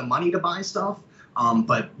not have the money to buy stuff,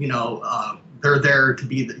 but they're there to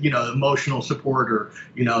be the emotional support, or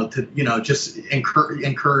just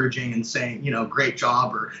encouraging and saying great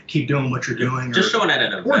job, or keep doing what you're doing, just showing at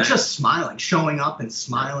an event, or just smiling, showing up and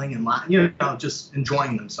smiling and just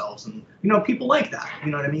enjoying themselves. And people like that.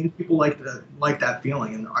 You know what I mean? People like that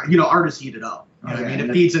feeling, and artists eat it up. I mean,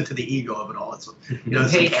 it feeds into the ego of it all. It's the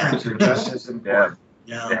patrons are just as important.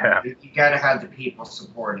 Yeah. You got to have the people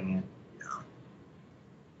supporting it.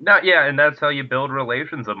 No, yeah, and that's how you build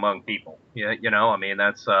relations among people. Yeah, I mean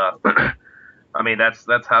that's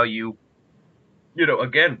that's how you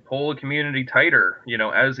again pull a community tighter,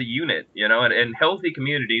 as a unit, and healthy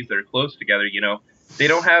communities that are close together, they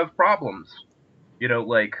don't have problems,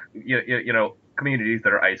 like communities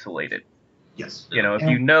that are isolated. Yes. If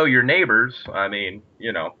you know your neighbors, I mean,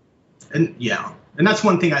 And and that's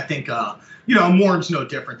one thing I think Warren's no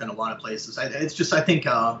different than a lot of places. I think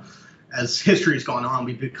as history has gone on,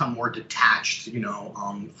 we've become more detached,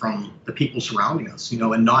 from the people surrounding us,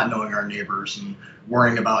 and not knowing our neighbors and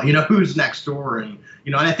worrying about, who's next door. And,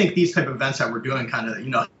 and I think these type of events that we're doing kind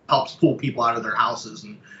of, helps pull people out of their houses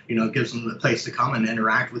and, gives them the place to come and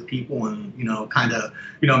interact with people and, kind of,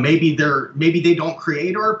 maybe they don't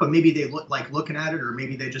create art, but maybe they like looking at it, or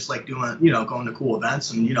maybe they just like doing, going to cool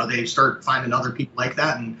events and, they start finding other people like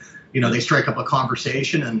that and, they strike up a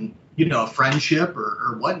conversation and, a friendship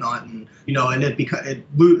or whatnot. And, and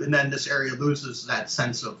and then this area loses that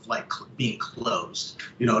sense of like being closed,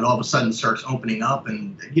 and all of a sudden starts opening up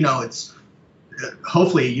and, it's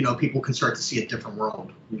hopefully, people can start to see a different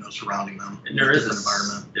world, surrounding them. And there is a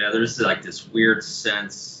environment. Yeah, there's like this weird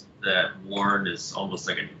sense that Warren is almost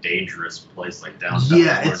like a dangerous place, like downtown.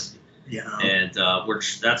 Yeah, Warren. And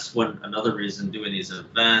that's another reason doing these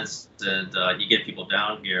events, and you get people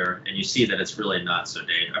down here, and you see that it's really not so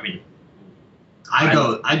dangerous. I mean, I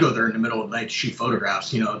go there in the middle of the night to shoot photographs.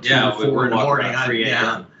 2 to 4 in the morning.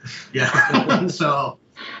 Yeah. So.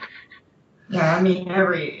 Yeah, I mean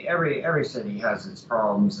every city has its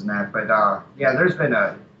problems and that, but there's been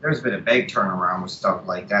a big turnaround with stuff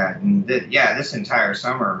like that, and this entire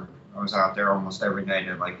summer I was out there almost every night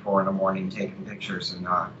at like 4 in the morning taking pictures, and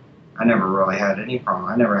I never really had any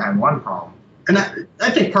problem. I never had one problem. And I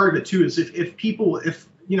think part of it too is if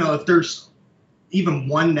there's even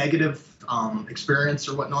one negative experience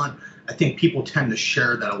or whatnot, I think people tend to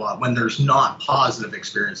share that a lot when there's not positive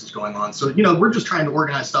experiences going on. So, we're just trying to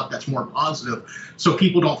organize stuff that's more positive so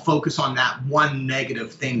people don't focus on that one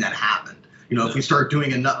negative thing that happened. If we start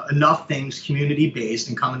doing enough things community-based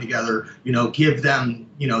and coming together, give them,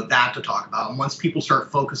 that to talk about. And once people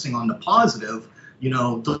start focusing on the positive,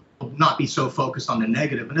 they'll not be so focused on the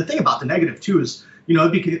negative. And the thing about the negative, too, is,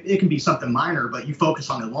 it can be something minor, but you focus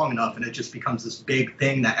on it long enough and it just becomes this big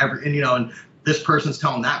thing that and this person's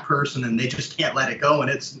telling that person and they just can't let it go.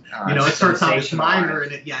 And it's, it starts out as minor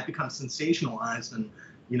and it becomes sensationalized and,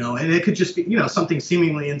 and it could just be, something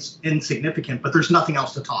seemingly insignificant, but there's nothing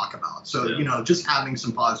else to talk about. So, just having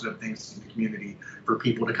some positive things in the community for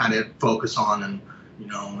people to kind of focus on and,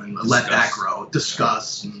 and let that grow,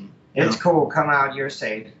 discuss. And, it's cool. Come out. You're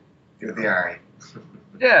safe. You'll be all right.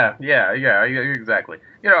 Yeah, exactly.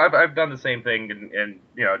 I've done the same thing in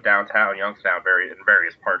downtown Youngstown, in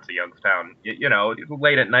various parts of Youngstown.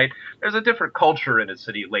 Late at night, there's a different culture in a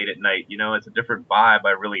city late at night. It's a different vibe.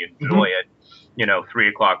 I really enjoy it. 3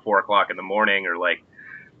 o'clock, 4 o'clock in the morning, or like,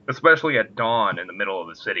 especially at dawn in the middle of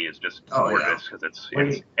the city is just gorgeous because it's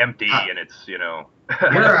empty and it's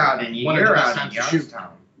You're out in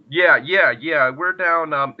Youngstown. Yeah. We're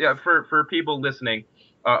down. For people listening.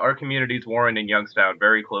 Our communities, Warren and Youngstown,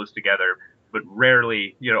 very close together, but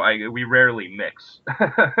rarely, we rarely mix.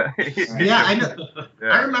 Yeah, I know. Yeah.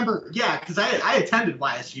 I remember, because I attended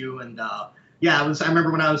YSU, and I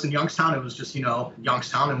remember when I was in Youngstown, it was just,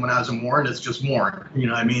 Youngstown, and when I was in Warren, it's just Warren. You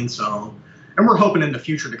know what I mean? So, and we're hoping in the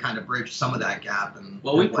future to kind of bridge some of that gap. And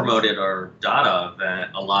we promoted our Dada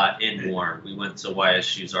event a lot in Warren. We went to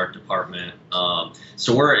YSU's art department,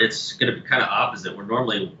 so it's going to be kind of opposite. We're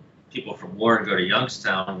normally people from Warren go to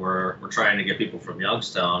Youngstown. We're trying to get people from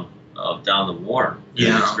Youngstown down to Warren.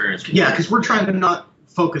 Experience. Yeah, because we're trying to not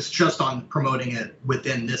focus just on promoting it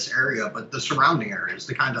within this area, but the surrounding areas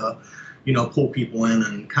to kind of, pull people in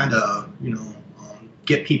and kind of,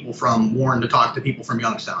 get people from Warren to talk to people from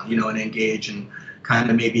Youngstown, and engage and kind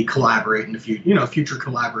of maybe collaborate in the future, future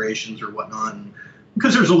collaborations or whatnot. And,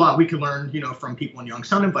 because there's a lot we can learn, from people in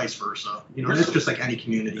Youngstown and vice versa. It's just like any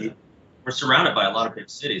community. We're surrounded by a lot of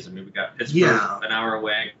big cities. I mean, we got Pittsburgh an hour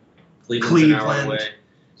away, Cleveland an hour away,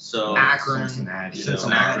 so Akron,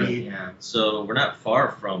 Cincinnati. Yeah. So we're not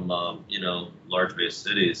far from large base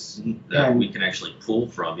cities that we can actually pull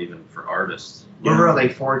from, even for artists. We're really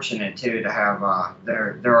fortunate too to have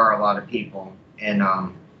there are a lot of people in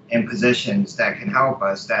positions that can help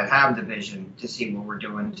us, that have the vision to see what we're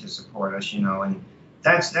doing to support us, and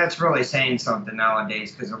that's really saying something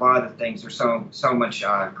nowadays, because a lot of the things are so much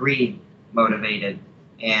greed motivated,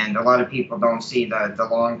 and a lot of people don't see the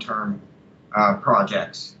long-term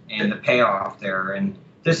projects and the payoff there. And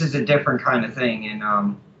this is a different kind of thing,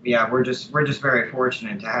 and we're just very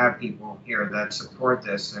fortunate to have people here that support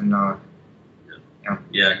this. And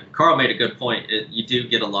Carl made a good point. You do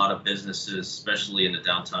get a lot of businesses, especially in the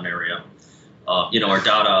downtown area. Our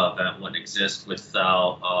Dada event wouldn't exist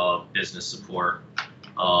without business support,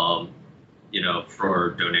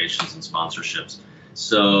 for donations and sponsorships.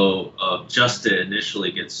 So just to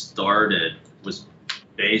initially get started was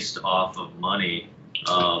based off of money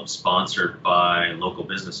sponsored by local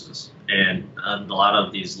businesses. And a lot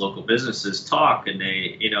of these local businesses talk, and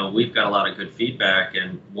they, we've got a lot of good feedback,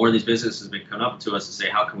 and more of these businesses have been coming up to us and say,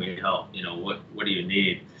 how can we help? What do you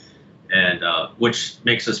need? And which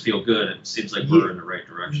makes us feel good. It seems like we're in the right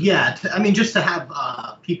direction. Yeah, just to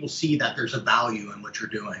have people see that there's a value in what you're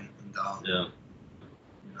doing, and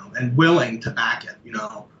and willing to back it,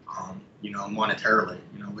 monetarily,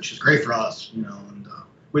 which is great for us,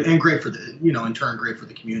 and great for the, in turn, great for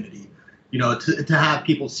the community, to have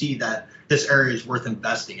people see that this area is worth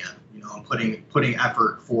investing in, and putting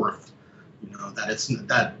effort forth, that it's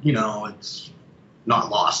not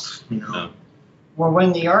lost, No. Well,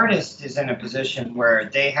 when the artist is in a position where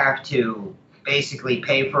they have to basically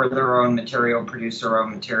pay for their own material, produce their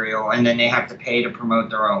own material, and then they have to pay to promote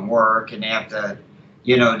their own work, and they have to,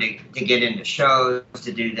 to get into shows,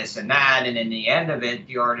 to do this and that, and in the end of it,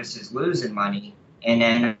 the artist is losing money, and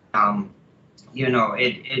then,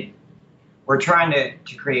 we're trying to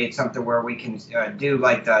create something where we can do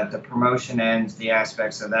like the promotion ends, the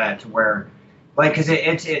aspects of that, to where, like, because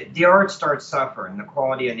the art starts suffering, the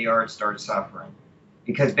quality of the art starts suffering,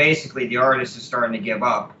 because basically the artist is starting to give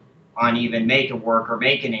up on even making work or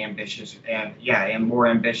making ambitious and more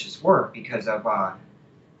ambitious work because of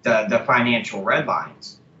the financial red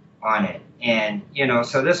lines on it. And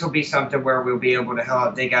so this will be something where we'll be able to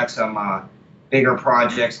help. They got some bigger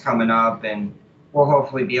projects coming up, and we'll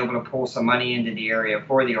hopefully be able to pull some money into the area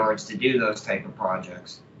for the arts to do those type of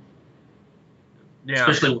projects. Yeah,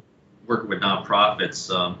 especially working with nonprofits.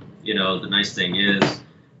 The nice thing is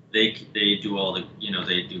they do all the,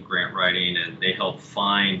 they do grant writing, and they help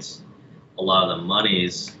find a lot of the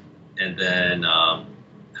monies, and then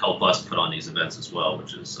help us put on these events as well,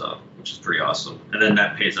 which is pretty awesome. And then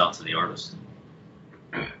that pays out to the artist.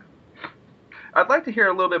 I'd like to hear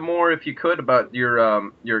a little bit more, if you could, about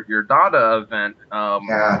your Dada event. I'm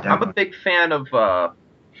a big fan of the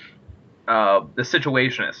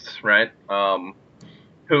Situationists, right?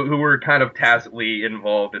 Who were kind of tacitly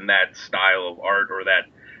involved in that style of art, or that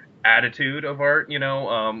attitude of art.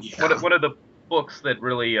 One of the books that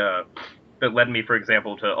really that led me, for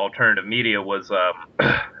example, to alternative media was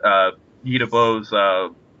Guy Debord's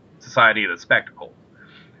Society of the Spectacle,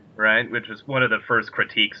 right? Which is one of the first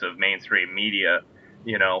critiques of mainstream media,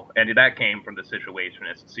 and that came from the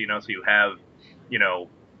Situationists. So you have,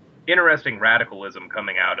 interesting radicalism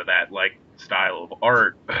coming out of that, like, style of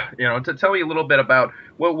art. To tell me a little bit about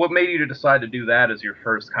what made you to decide to do that as your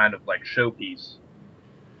first kind of like showpiece.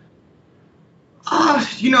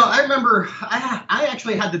 I remember I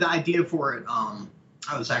actually had the idea for it.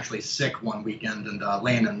 I was actually sick one weekend and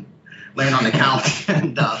laying on the couch,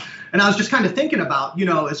 and I was just kind of thinking about,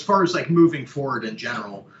 as far as like moving forward in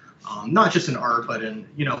general, not just in art, but in,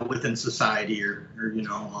 within society or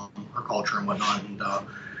our culture and whatnot.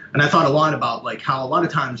 And I thought a lot about like how a lot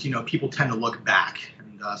of times, people tend to look back.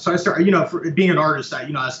 And so I started, for being an artist, I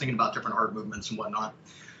was thinking about different art movements and whatnot.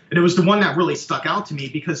 And it was the one that really stuck out to me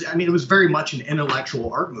because, it was very much an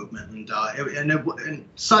intellectual art movement. And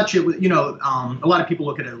such, it was, a lot of people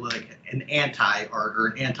look at it like an anti-art or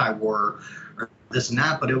an anti-war or this and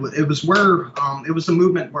that. But it was where it was a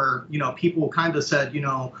movement where, people kind of said,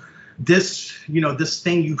 this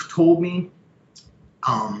thing you've told me,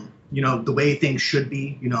 the way things should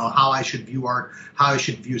be, how I should view art, how I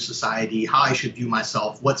should view society, how I should view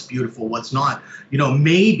myself, what's beautiful, what's not,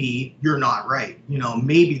 maybe you're not right.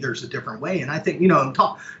 Maybe there's a different way. And I think,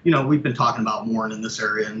 we've been talking about Warren in this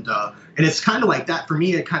area, and it's kind of like that for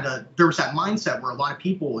me. There was that mindset where a lot of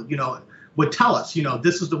people, would tell us,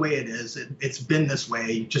 this is the way it is. It's been this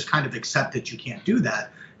way. You just kind of accept that you can't do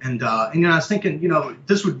that. And I was thinking,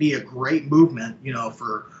 this would be a great movement,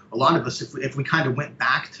 for a lot of us if we kind of went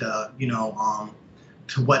back to,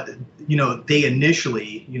 to what, they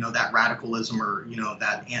initially, that radicalism or,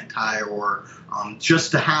 that anti or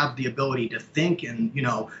just to have the ability to think and,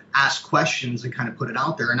 ask questions and kind of put it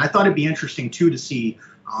out there. And I thought it'd be interesting, too, to see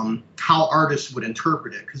how artists would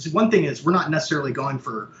interpret it. Because one thing is we're not necessarily going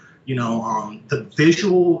for, the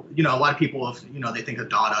visual, a lot of people, if, they think of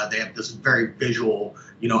Dada, they have this very visual,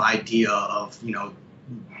 idea of,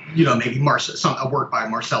 maybe a work by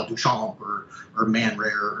Marcel Duchamp or Man Ray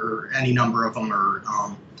or any number of them. Or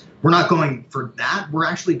we're not going for that. We're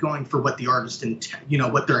actually going for what the artist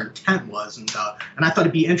what their intent was. And I thought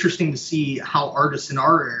it'd be interesting to see how artists in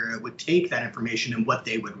our area would take that information and what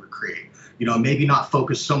they would recreate. Maybe not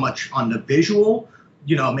focus so much on the visual,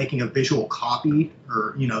 making a visual copy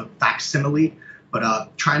or, facsimile,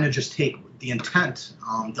 but trying to just take the intent,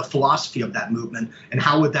 the philosophy of that movement, and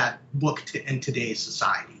how would that look in today's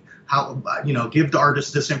society? How, give the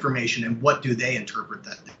artists this information and what do they interpret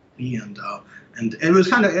that to be? And And it was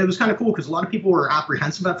kind of cool because a lot of people were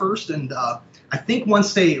apprehensive at first, and I think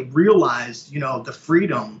once they realized, the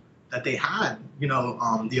freedom that they had,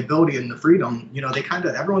 the ability and the freedom,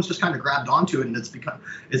 everyone's just kind of grabbed onto it, and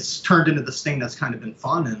it's turned into this thing that's kind of been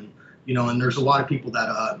fun, and and there's a lot of people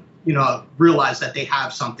that realize that they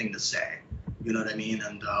have something to say, you know what I mean,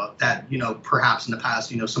 and that perhaps in the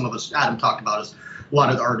past, some of us, Adam talked about, is a lot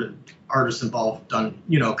of the artists involved done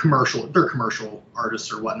they're commercial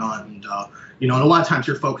artists or whatnot, and and a lot of times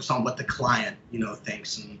you're focused on what the client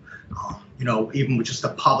thinks, and even with just the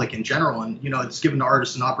public in general, and it's given the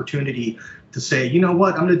artist an opportunity to say,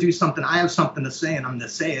 what, I'm going to do something, I have something to say, and I'm going to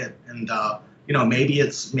say it, and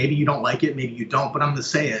maybe you don't like it, maybe you don't, but I'm going to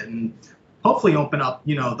say it, and hopefully open up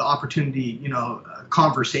the opportunity,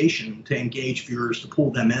 conversation to engage viewers, to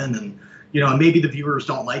pull them in, and maybe the viewers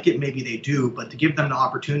don't like it, maybe they do, but to give them the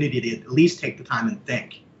opportunity to at least take the time and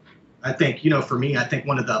think. I think, for me, I think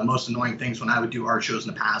one of the most annoying things when I would do art shows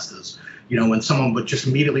in the past is, when someone would just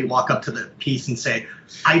immediately walk up to the piece and say,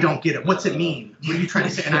 I don't get it. What's it mean? What are you trying to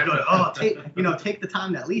say? And I go, oh, take the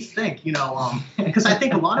time to at least think, because I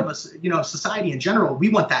think a lot of us, society in general, we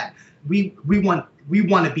want that. We want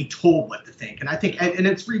to be told what to think. And I think, and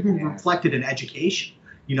it's even reflected in education.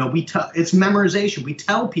 It's memorization. We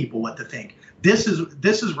tell people what to think. This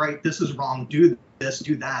is right. This is wrong. Do this,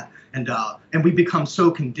 do that. And we become so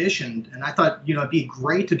conditioned. And I thought, it'd be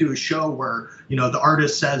great to do a show where, the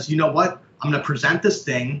artist says, what, I'm going to present this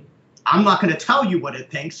thing. I'm not going to tell you what it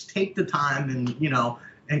thinks. Take the time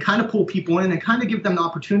and kind of pull people in and kind of give them the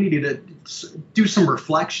opportunity to do some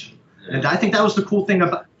reflection. Yeah. And I think that was the cool thing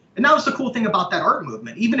about that art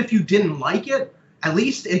movement. Even if you didn't like it, at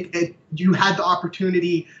least you had the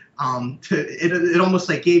opportunity it almost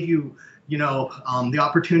like gave you, the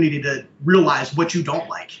opportunity to realize what you don't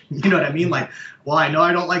like. You know what I mean? Like, well, I know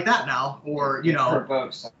I don't like that now, or,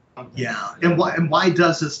 yeah. And why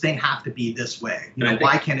does this thing have to be this way?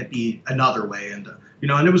 Why can't it be another way? And,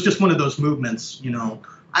 and it was just one of those movements,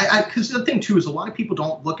 because the thing too is a lot of people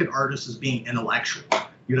don't look at artists as being intellectual.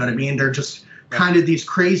 You know what I mean? They're just kind of these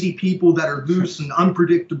crazy people that are loose and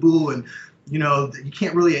unpredictable, and you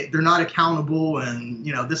can't really, they're not accountable, and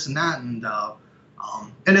this and that,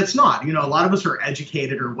 and it's not. A lot of us are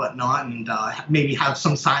educated or whatnot, and maybe have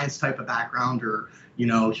some science type of background, or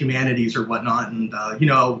humanities or whatnot, and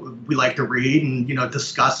we like to read and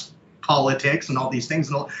discuss politics and all these things,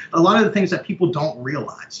 and a lot of the things that people don't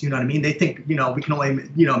realize. You know what I mean? They think we can only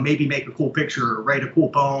maybe make a cool picture, or write a cool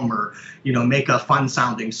poem, or make a fun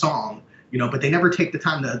sounding song. But they never take the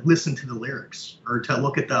time to listen to the lyrics, or to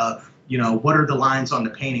look at the, what are the lines on the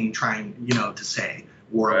painting trying, to say,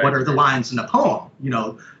 or what are the lines in the poem,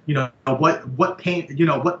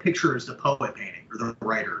 what picture is the poet painting, or the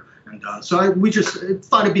writer. And so we just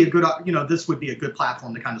thought it'd be a good, this would be a good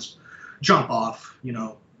platform to kind of jump off,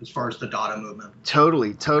 as far as the Dada movement.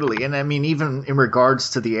 Totally. And I mean, even in regards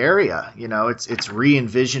to the area, it's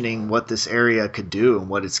re-envisioning what this area could do and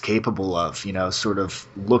what it's capable of, sort of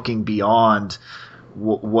looking beyond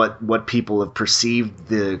what people have perceived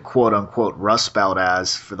the quote unquote Rust Belt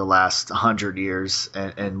as for the last 100 years,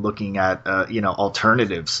 and looking at,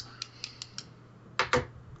 alternatives.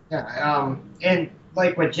 Yeah. And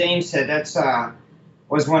like what James said, that's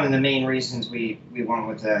was one of the main reasons we went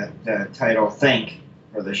with the title Think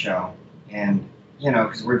for the show, and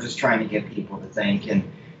because we're just trying to get people to think, and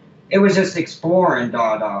it was just exploring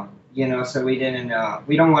Dada, so we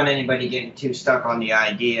don't want anybody getting too stuck on the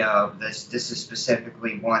idea of this is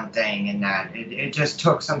specifically one thing, and that it just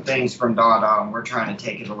took some things from Dada, and we're trying to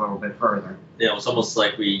take it a little bit further. Yeah, it was almost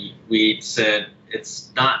like we said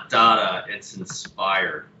it's not Dada, it's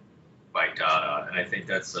inspired by Dada, and I think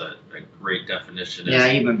that's a great definition.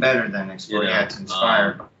 Yeah, even better than explored. Yeah, it's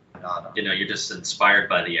inspired by Dada. You're just inspired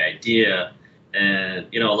by the idea,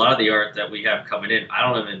 and a lot of the art that we have coming in, I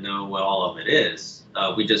don't even know what all of it is.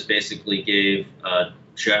 We just basically gave a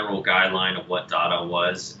general guideline of what Dada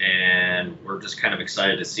was, and we're just kind of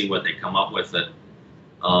excited to see what they come up with it.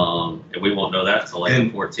 And we won't know that until the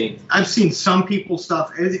 14th. I've seen some people's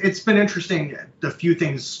stuff. It's been interesting, the few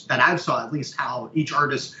things that I've saw, at least how each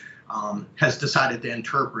artist has decided to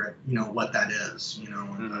interpret, what that is,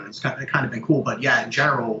 and it's kind of been cool. But yeah, in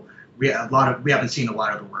general, we haven't seen a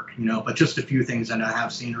lot of the work, but just a few things that I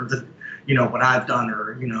have seen, or what I've done,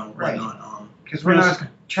 or whatnot. Because we're not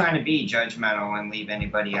trying to be judgmental and leave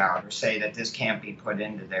anybody out, or say that this can't be put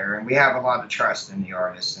into there. And we have a lot of trust in the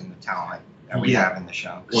artists and the talent that we have in the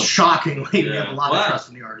show. Well, shockingly, we have a lot of trust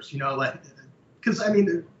in the artists, because I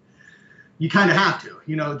mean, you kind of have to,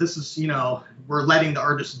 this is, we're letting the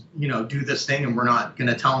artists, do this thing, and we're not going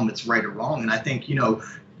to tell them it's right or wrong. And I think,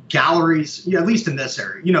 galleries, at least in this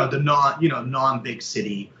area, the non-big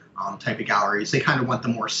city type of galleries, they kind of want the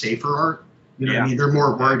more safer art. You know what I mean? They're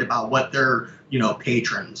more worried about what their,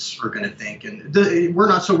 patrons are going to think. And we're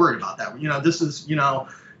not so worried about that. This is,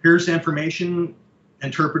 here's the information,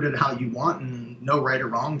 interpret it how you want, and no right or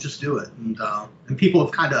wrong, just do it. And people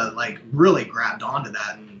have kind of like really grabbed onto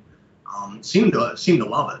that and seem to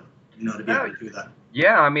love it, to be able to do that.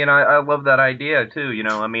 Yeah, I mean, I love that idea too.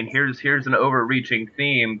 I mean, here's an overreaching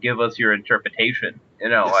theme. Give us your interpretation.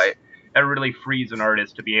 Yes. That really frees an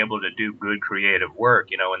artist to be able to do good creative work.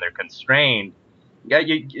 When they're constrained. Yeah,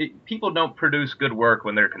 people don't produce good work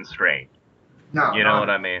when they're constrained. No. You know what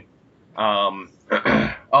I mean? I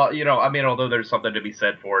mean, although there's something to be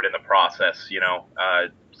said for it in the process.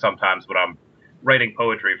 Sometimes when I'm writing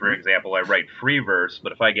poetry, for example, I write free verse,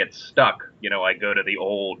 but if I get stuck, I go to the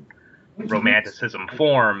old romanticism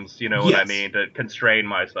forms, what I mean, to constrain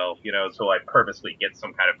myself, so I purposely get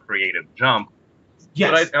some kind of creative jump.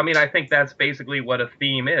 Yes. But I think that's basically what a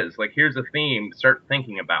theme is. Like, here's a theme, start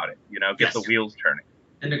thinking about it, get the wheels turning.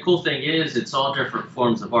 And the cool thing is, it's all different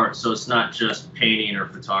forms of art. So it's not just painting or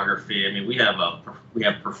photography. I mean, we have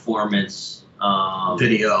performance,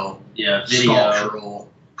 video, sculptural,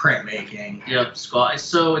 printmaking. Yep,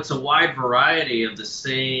 so it's a wide variety of the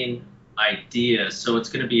same idea. So it's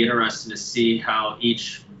going to be interesting to see how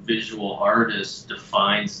each visual artist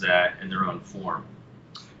defines that in their own form.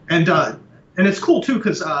 And it's cool too,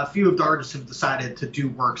 because a few of the artists have decided to do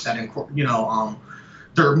works that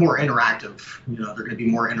they're more interactive. They're going to be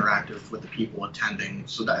more interactive with the people attending.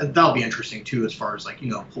 So that'll be interesting too, as far as like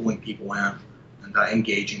pulling people in and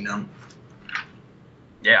engaging them.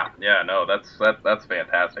 Yeah, no, that's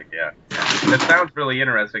fantastic. Yeah, it sounds really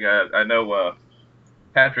interesting. I know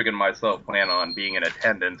Patrick and myself plan on being in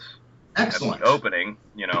attendance Excellent. at the opening.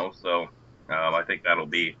 So I think that'll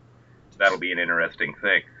be an interesting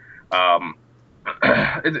thing.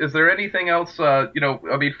 Is there anything else? I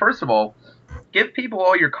mean, first of all, give people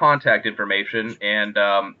all your contact information and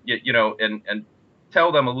and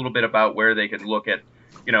tell them a little bit about where they can look at.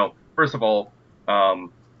 First of all, the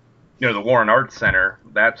Warren Arts Center,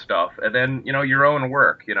 that stuff, and then your own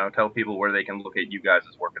work. Tell people where they can look at you guys'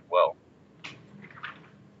 work as well.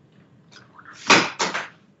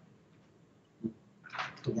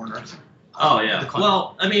 The Warren Arts Center. Oh, yeah.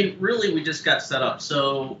 Well, I mean, really, we just got set up.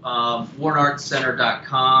 So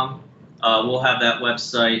WarrenArtsCenter.com, we'll have that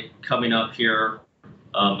website coming up here.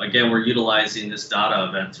 Again, we're utilizing this data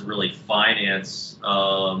event to really finance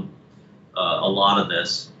a lot of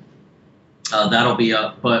this. That'll be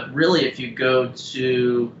up. But really, if you go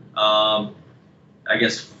to,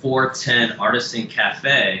 410 Artisan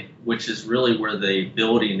Cafe, which is really where the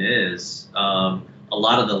building is, a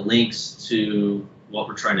lot of the links to what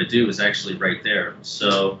we're trying to do is actually right there.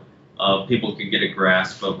 So people can get a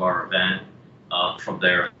grasp of our event from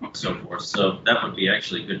there and so forth. So that would be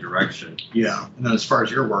actually a good direction. Yeah. And then as far as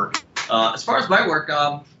your work? As far as my work,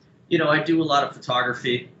 I do a lot of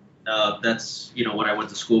photography. That's, what I went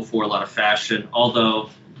to school for, a lot of fashion. Although,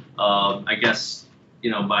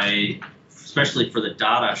 especially for the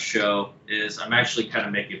Dada show, is I'm actually kind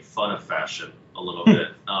of making fun of fashion a little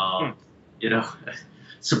bit.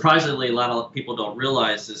 Surprisingly, a lot of people don't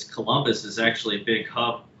realize this. Columbus is actually a big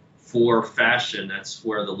hub for fashion. That's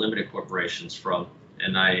where the Limited Corporation's from,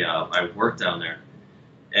 and I worked down there.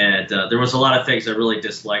 And there was a lot of things I really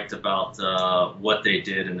disliked about what they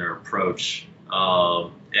did and their approach,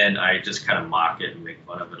 and I just kind of mock it and make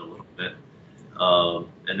fun of it a little bit.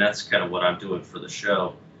 And that's kind of what I'm doing for the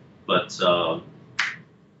show. But what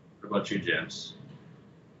about you, James?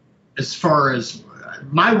 As far as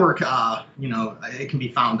my work, it can be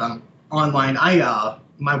found online.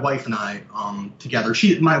 My wife and I, together,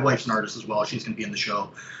 my wife's an artist as well. She's going to be in the show.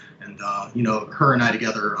 And, her and I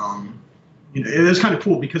together, it was kind of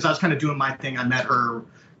cool because I was kind of doing my thing. I met her,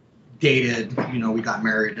 dated, we got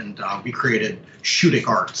married, and we created Shudik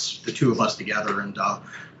Arts, the two of us together. And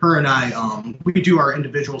her and I, we do our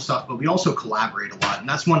individual stuff, but we also collaborate a lot. And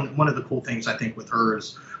that's one of the cool things I think with her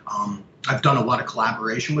is I've done a lot of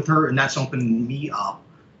collaboration with her, and that's opened me up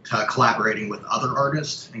to collaborating with other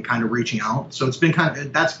artists and kind of reaching out. So it's been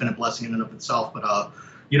that's been a blessing in and of itself. But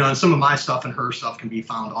and some of my stuff and her stuff can be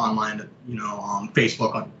found online at on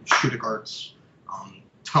Facebook, on Shudik Arts,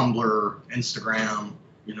 Tumblr, Instagram,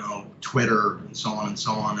 Twitter, and so on and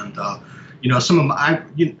so on. And some of my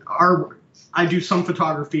I do some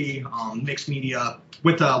photography, mixed media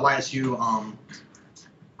with YSU.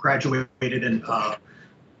 Graduated in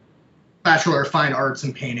Bachelor of Fine Arts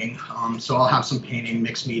and Painting. So I'll have some painting,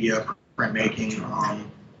 mixed media, printmaking,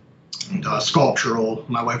 and sculptural.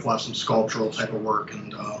 My wife will have some sculptural type of work,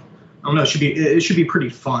 and I don't know. It should be pretty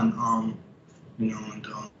fun. And I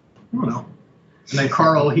don't know. And then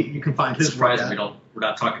Carl, you can find his work. Surprised we're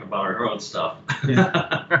not talking about our own stuff.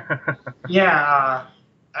 Yeah,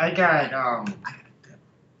 I got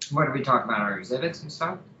what are we talking about? Our exhibits and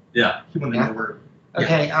stuff? Yeah. He wanted to know where.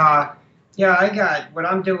 Okay, yeah, I got, what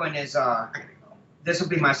I'm doing is, this will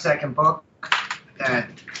be my second book that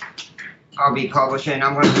I'll be publishing.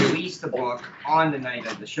 I'm going to release the book on the night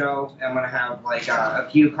of the show. I'm going to have like a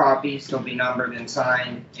few copies, they'll be numbered and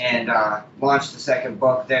signed, and launch the second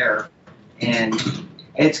book there. And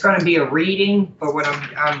it's going to be a reading, but what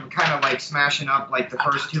I'm kind of like smashing up like the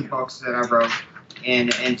first two books that I wrote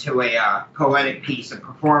into a poetic piece, a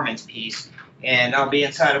performance piece. And I'll be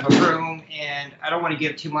inside of a room, and I don't want to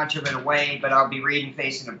give too much of it away, but I'll be reading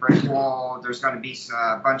facing a brick wall. There's going to be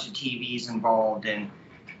a bunch of TVs involved, and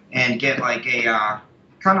get like a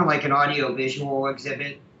kind of like an audio-visual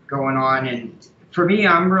exhibit going on. And for me,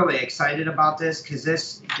 I'm really excited about this because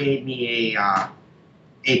this gave me a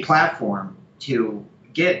platform to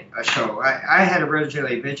get a show. I had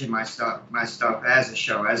originally envisioned my stuff as a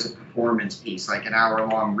show, as a performance piece, like an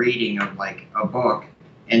hour-long reading of like a book.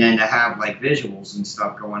 And then to have like visuals and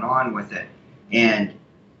stuff going on with it. And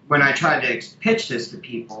when I tried to pitch this to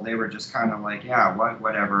people, they were just kind of like, yeah,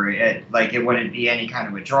 whatever. It wouldn't be any kind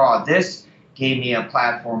of a draw. This gave me a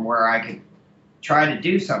platform where I could try to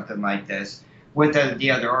do something like this with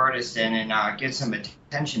the other artists in and get some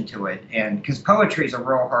attention to it. And because poetry is a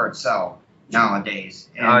real hard sell nowadays.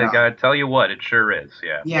 And, I gotta tell you what, it sure is,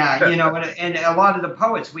 yeah. Yeah, and a lot of the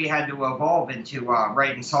poets we had to evolve into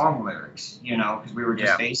writing song lyrics, because we were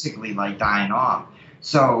just basically like dying off.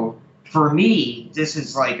 So for me, this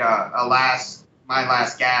is like my last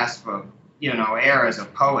gasp of air as a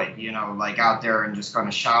poet, like out there and just going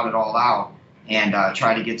to shout it all out and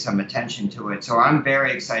try to get some attention to it. So I'm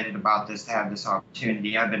very excited about this, to have this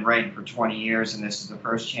opportunity. I've been writing for 20 years, and this is the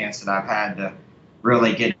first chance that I've had to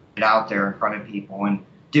really get it out there in front of people and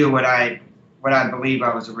do what I believe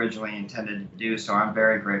I was originally intended to do. So I'm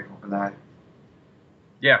very grateful for that.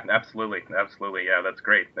 Yeah, absolutely. Yeah, that's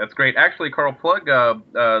great. Actually, Carl, plug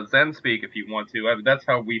ZenSpeak if you want to. That's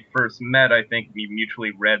how we first met. I think we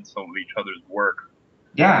mutually read some of each other's work.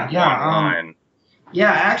 Yeah. Online.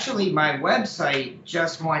 Yeah, actually, my website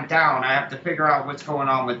just went down. I have to figure out what's going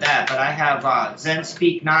on with that. But I have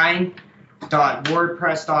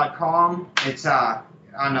zenspeak9.wordpress.com. It's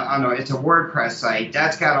it's a WordPress site.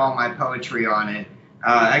 That's got all my poetry on it.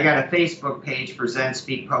 I got a Facebook page for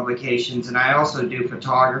ZenSpeak Publications, and I also do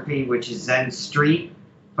photography, which is Zen Street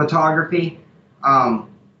Photography. I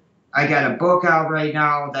got a book out right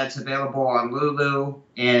now that's available on Lulu.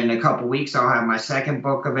 In a couple weeks, I'll have my second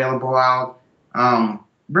book available out.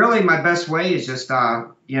 Really, my best way is just,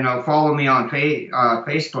 follow me on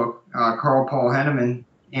Facebook, Carl Paul Henneman,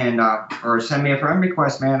 and or send me a friend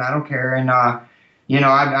request, man. I don't care. And, I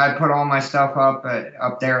put all my stuff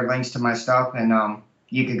up there, links to my stuff, and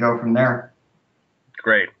you could go from there.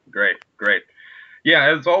 Great.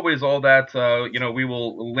 Yeah, as always, all that, we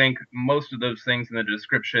will link most of those things in the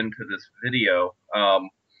description to this video.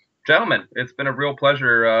 Gentlemen, it's been a real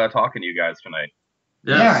pleasure talking to you guys tonight.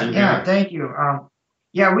 Yeah, thank you.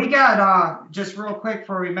 We got, just real quick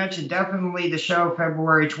before we mention, definitely the show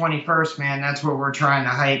February 21st, man. That's what we're trying to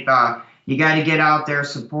hype. You got to get out there,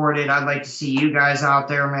 support it. I'd like to see you guys out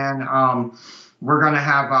there, man. We're going to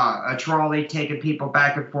have a trolley taking people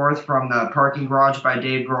back and forth from the parking garage by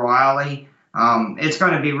Dave Grohl Alley. It's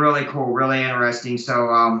going to be really cool, really interesting.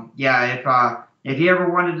 So, if you ever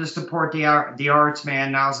wanted to support the arts,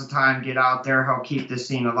 man, now's the time. Get out there, help keep this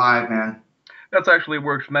scene alive, man. That's actually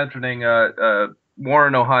worth mentioning.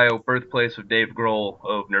 Warren, Ohio, birthplace of Dave Grohl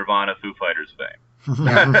of Nirvana, Foo Fighters fame.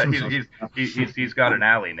 He's got an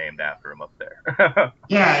alley named after him up there.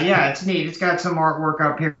 yeah, it's neat. It's got some artwork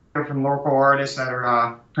up here from local artists that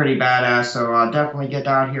are pretty badass. So definitely get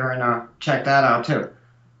down here and check that out too.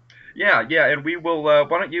 Yeah, and we will. Why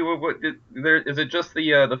don't you? Is it just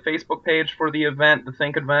the Facebook page for the event, the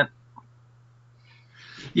Think event?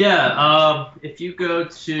 Yeah, if you go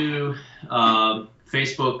to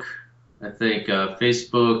Facebook, I think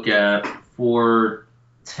Facebook at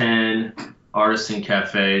 410 Artisan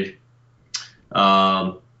Cafe.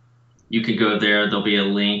 You can go there. There'll be a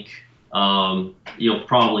link. You'll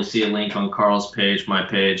probably see a link on Carl's page, my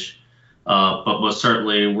page. But most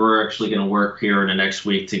certainly, we're actually going to work here in the next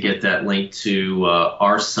week to get that link to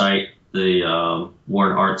our site, the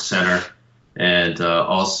Warren Arts Center, and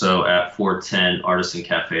also at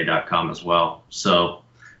 410artisancafe.com as well. So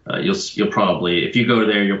you'll probably, if you go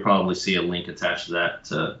there, you'll probably see a link attached to that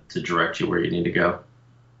to direct you where you need to go.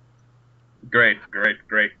 Great.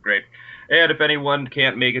 And if anyone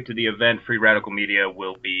can't make it to the event, Free Radical Media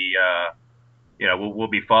will be, we'll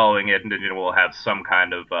be following it, and we'll have some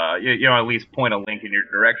kind of, at least point a link in your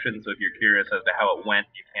direction. So if you're curious as to how it went,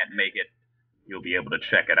 you can't make it, you'll be able to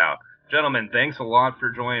check it out. Gentlemen, thanks a lot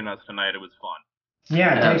for joining us tonight. It was fun.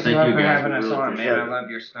 Yeah, thanks a lot for guys. having us Really on, appreciate man. I love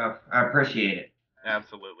your stuff. I appreciate it.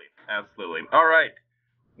 Absolutely. All right.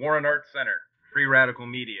 Warren Arts Center, Free Radical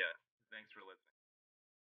Media.